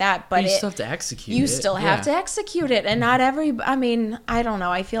things Sure. like that. But you still have to execute you it. still have to execute it, and not every. I mean, I don't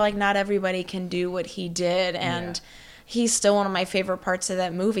know. I feel like not everybody can do what he did, and. He's still one of my favorite parts of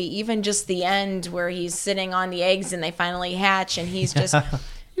that movie. Even just the end where he's sitting on the eggs and they finally hatch, and he's just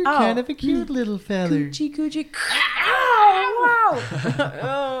You're kind of a cute little feather. coochie. Oh, wow.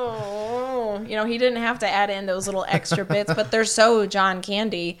 Oh. He didn't have to add in those little extra bits, but they're so John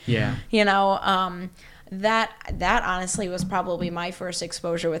Candy. Yeah. That honestly was probably my first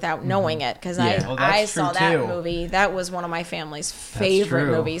exposure without knowing it, because Yeah. Oh, I that's saw true, that too. movie. That was one of my family's favorite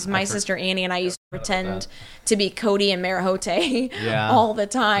true. movies. My sister Annie and I used to pretend to be Cody and Marihote Yeah. all the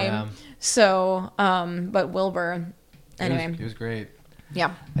time. Yeah. So, but Wilbur, anyway, He was great.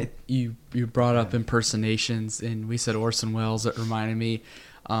 yeah. You brought up impersonations, and we said Orson Welles. It reminded me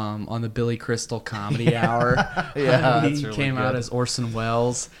on the Billy Crystal Comedy Hour. Yeah, he that's really came out good. as Orson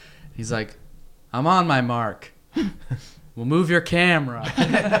Welles. He's like, "I'm on my mark. We'll move your camera."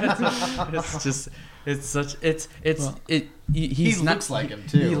 He looks like him,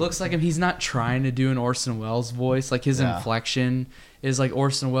 too. He looks like him. He's not trying to do an Orson Welles voice. Like his Yeah. inflection is like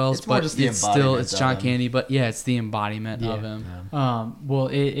Orson Welles, It's more but just the it's still embodiment it's of John him. Candy. But yeah, it's the embodiment of him. Well,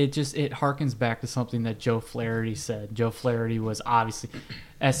 it harkens back to something that Joe Flaherty said. Joe Flaherty was obviously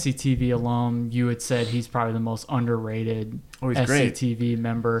SCTV alum. You had said he's probably the most underrated he's great. SCTV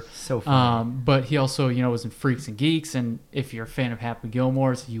member. So funny. But he also, was in Freaks and Geeks. And if you're a fan of Happy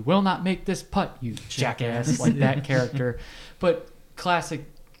Gilmore's, you will not make this putt, you jackass, like that character. But classic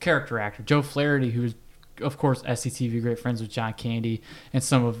character actor. Joe Flaherty, who's, of course, SCTV, great friends with John Candy, and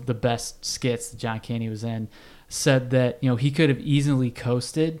some of the best skits that John Candy was in, said that, he could have easily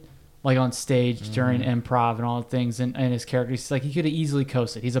coasted, like on stage during improv and all the things, and his character, he's like, he could have easily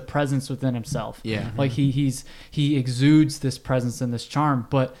coasted. He's a presence within himself. Yeah. Like he exudes this presence and this charm,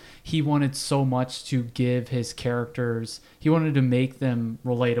 but he wanted so much to give his characters, he wanted to make them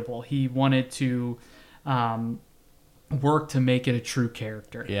relatable. He wanted to work to make it a true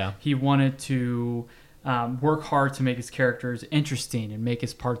character. Yeah. He wanted to work hard to make his characters interesting and make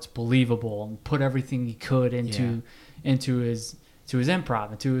his parts believable, and put everything he could into his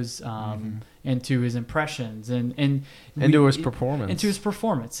improv, into his impressions, and Into his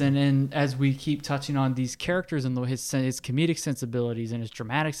performance. And as we keep touching on these characters and his comedic sensibilities and his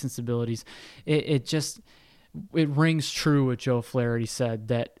dramatic sensibilities, it rings true what Joe Flaherty said,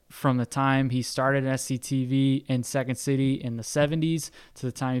 that from the time he started SCTV in Second City in the 70s to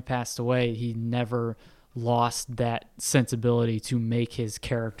the time he passed away, he never lost that sensibility to make his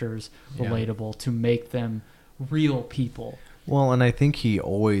characters relatable, to make them real people. Well, and I think he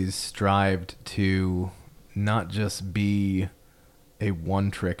always strived to not just be a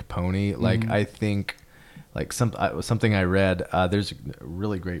one-trick pony. Like, I think, like something I read, there's a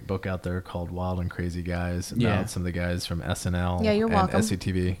really great book out there called Wild and Crazy Guys about some of the guys from SNL Yeah, you're and welcome.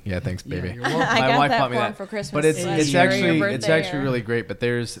 SCTV. Yeah, thanks, baby. you're welcome. I My got wife that bought me for that him for Christmas. But it's last year, your it's birthday, actually really great. But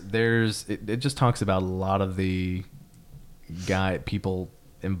there's it just talks about a lot of the people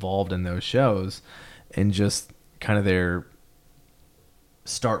involved in those shows, and just kind of their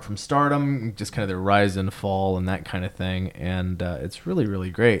start from stardom, just kind of their rise and fall and that kind of thing. And it's really,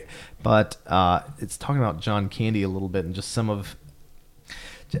 really great. But it's talking about John Candy a little bit, and just some of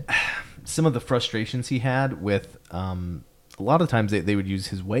the frustrations he had with a lot of times they would use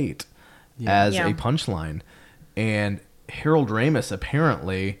his weight as a punchline. And Harold Ramis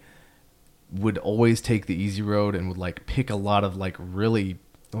apparently would always take the easy road and would like pick a lot of like really,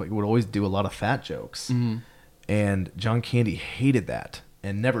 would always do a lot of fat jokes. Mm-hmm. And John Candy hated that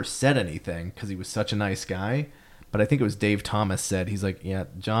and never said anything because he was such a nice guy. But I think it was Dave Thomas said, he's like, yeah,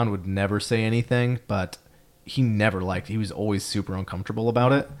 John would never say anything, but he never liked it. He was always super uncomfortable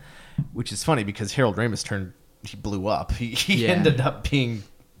about it, which is funny because Harold Ramis he blew up. He ended up being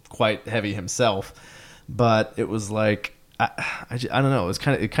quite heavy himself. But it was like, I don't know.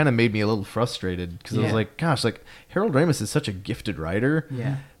 It kind of made me a little frustrated because I was like, gosh, like Harold Ramis is such a gifted writer.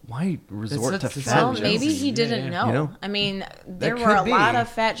 Yeah. Why resort to fat well, jokes? maybe he didn't know. You know. I mean, there were a lot of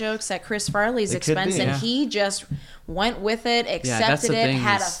fat jokes at Chris Farley's expense, and he just went with it, accepted it,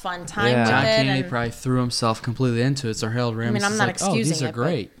 had a fun time with John it. Candy probably threw himself completely into it. So Harold Ramis, I mean, I'm not excusing these are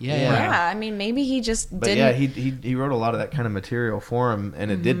great. Yeah, I mean, maybe he just didn't. Yeah, he wrote a lot of that kind of material for him,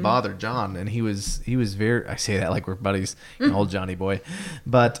 and it did bother John. And he was very. I say that like we're buddies, old Johnny boy,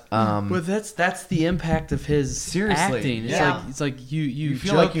 but that's the impact of his acting. It's like you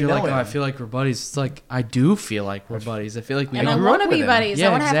feel joke, you're like, oh, I feel like we're buddies. It's like I do feel like we're buddies. I feel like we. And I want to be buddies. I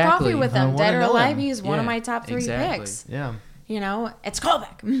want to have coffee with them, dead or alive. He's one of my top 3 picks. Yeah. You know, it's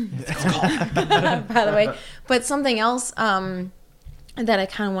callback. By the way. But something else that I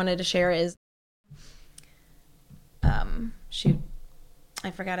kind of wanted to share is, shoot,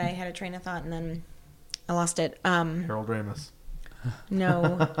 I forgot I had a train of thought and then I lost it. Harold Ramis.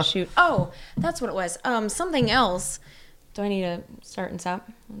 No, shoot. Oh, that's what it was. Something else. Do I need to start and stop?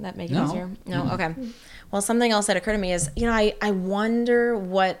 Would that make it easier? No? Okay. Well, something else that occurred to me is, you know, I wonder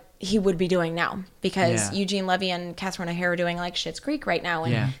what he would be doing now because Eugene Levy and Catherine O'Hara are doing like Schitt's Creek right now,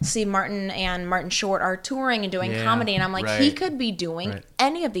 and Steve Martin and Martin Short are touring and doing comedy, and I'm like, he could be doing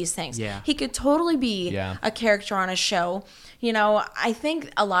any of these things. He could totally be a character on a show. You know, I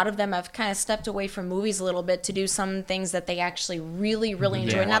think a lot of them have kind of stepped away from movies a little bit to do some things that they actually really, really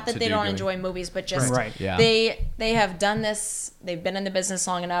enjoy. Not that they don't enjoy movies, but just they have done this. They've been in the business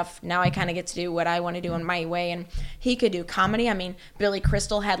long enough. Now I kind of get to do what I want to do in my way. And he could do comedy. I mean, Billy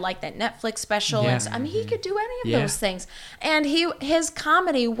Crystal had like that Netflix special. And I mean, he could do any of those things. And his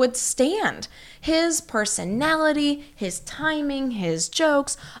comedy would stand. His personality, his timing, his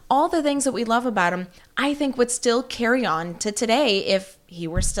jokes, all the things that we love about him, I think would still carry on to today if he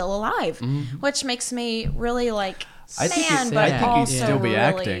were still alive, which makes me really like sad, but also he'd still be really,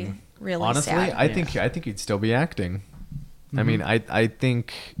 acting. Really honestly, sad. I think he'd still be acting. I mean, I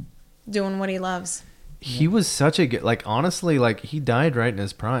think doing what he loves. He was such a good, like, honestly, like he died right in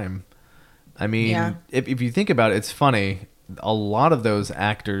his prime. I mean, if you think about it, it's funny. A lot of those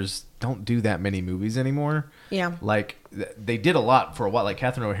actors don't do that many movies anymore. Yeah. Like, they did a lot for a while. Like,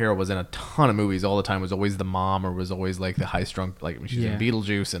 Catherine O'Hara was in a ton of movies all the time. Was always the mom or was always, like, the high-strung... Like, she was in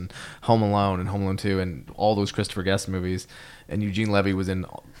Beetlejuice and Home Alone and Home Alone 2 and all those Christopher Guest movies. And Eugene Levy was in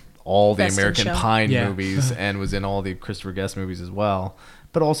all the American Pie movies and was in all the Christopher Guest movies as well.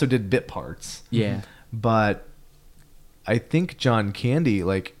 But also did bit parts. Yeah. But I think John Candy,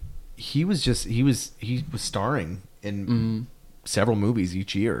 like, he was starring in several movies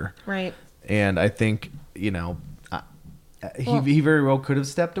each year. Right. And I think, you know, he very well could have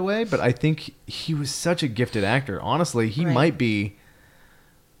stepped away, but I think he was such a gifted actor. Honestly, he might be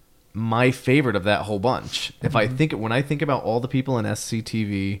my favorite of that whole bunch. If when I think about all the people in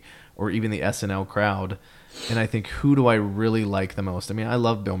SCTV or even the SNL crowd, and I think, who do I really like the most? I mean, I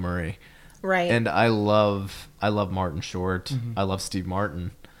love Bill Murray. Right. And I love Martin Short. I love Steve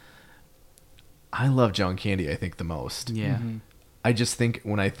Martin. I love John Candy, I think, the most. Yeah. I just think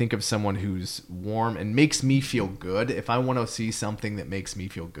when I think of someone who's warm and makes me feel good, if I want to see something that makes me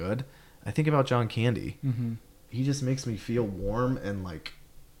feel good, I think about John Candy. He just makes me feel warm and, like,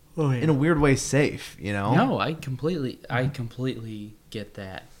 in a weird way, safe, you know? No, I completely get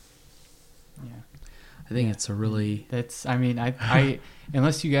that. Yeah. I think it's a really... I mean, I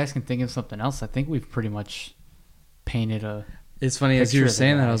unless you guys can think of something else, I think we've pretty much painted a... It's funny, as you were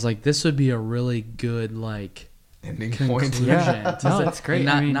saying that, I was like, this would be a really good, like, ending point. Yeah. No, that's great.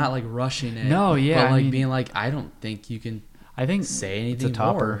 Not like rushing it. No, yeah. But like being like, I don't think you can say anything it's a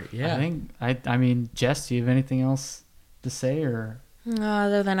topper. more. Yeah. I mean, Jess, do you have anything else to say, or?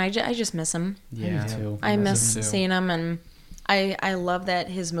 Other than I just miss him. Yeah, too. I miss seeing him, and I love that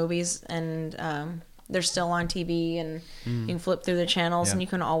his movies and they're still on TV, and you can flip through the channels and you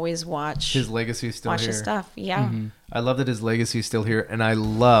can always watch his legacy is still here. his stuff. Yeah. I love that his legacy is still here, and I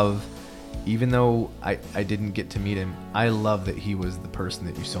love, even though I didn't get to meet him, I love that he was the person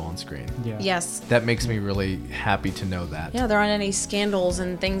that you saw on screen. Yeah. Yes. That makes me really happy to know that. Yeah, there aren't any scandals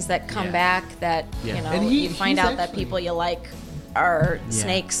and things that come back that, you know, And you find out that people you like are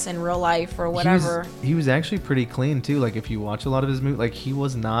snakes in real life or whatever. He was actually pretty clean too. Like, if you watch a lot of his movies, like, he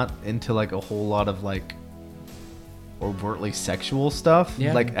was not into like a whole lot of like overtly sexual stuff.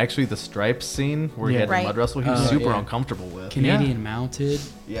 Yeah. Like, actually the Stripes scene where he had the mud wrestle, he was super uncomfortable with. Canadian Mounted.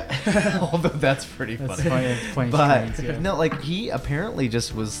 Yeah. Although that's pretty funny. But no, like, he apparently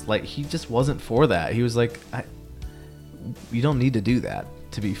just was like, he just wasn't for that. He was like, you don't need to do that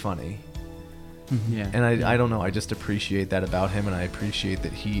to be funny. Yeah. And I don't know, I just appreciate that about him, and I appreciate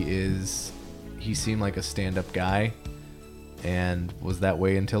that he seemed like a stand-up guy and was that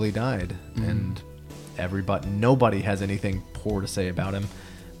way until he died. And nobody has anything poor to say about him.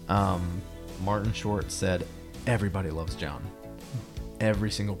 Martin Short said everybody loves John.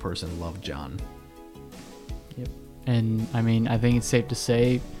 Every single person loved John. Yep. And I mean, I think it's safe to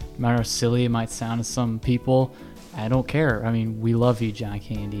say, no matter how silly it might sound to some people, I don't care. I mean, we love you, John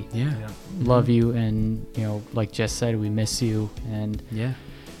Candy. Yeah. Love you, and you know, like Jess said, we miss you. And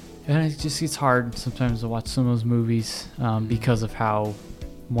it just gets hard sometimes to watch some of those movies because of how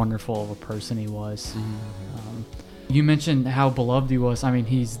wonderful of a person he was. You mentioned how beloved he was. I mean,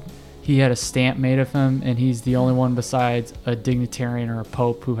 he had a stamp made of him, and he's the only one besides a dignitarian or a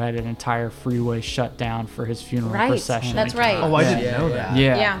pope who had an entire freeway shut down for his funeral procession. That's right. Oh, I didn't know that.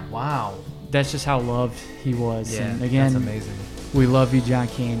 Yeah. Wow. That's just how loved he was. Yeah, and again, that's amazing. we love you, John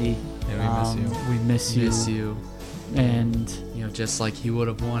Candy. Yeah, we miss you. We miss you. And you know, just like he would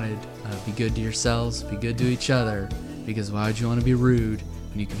have wanted, be good to yourselves, be good to each other, because why would you want to be rude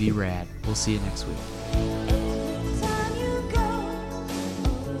when you could be rad? We'll see you next week.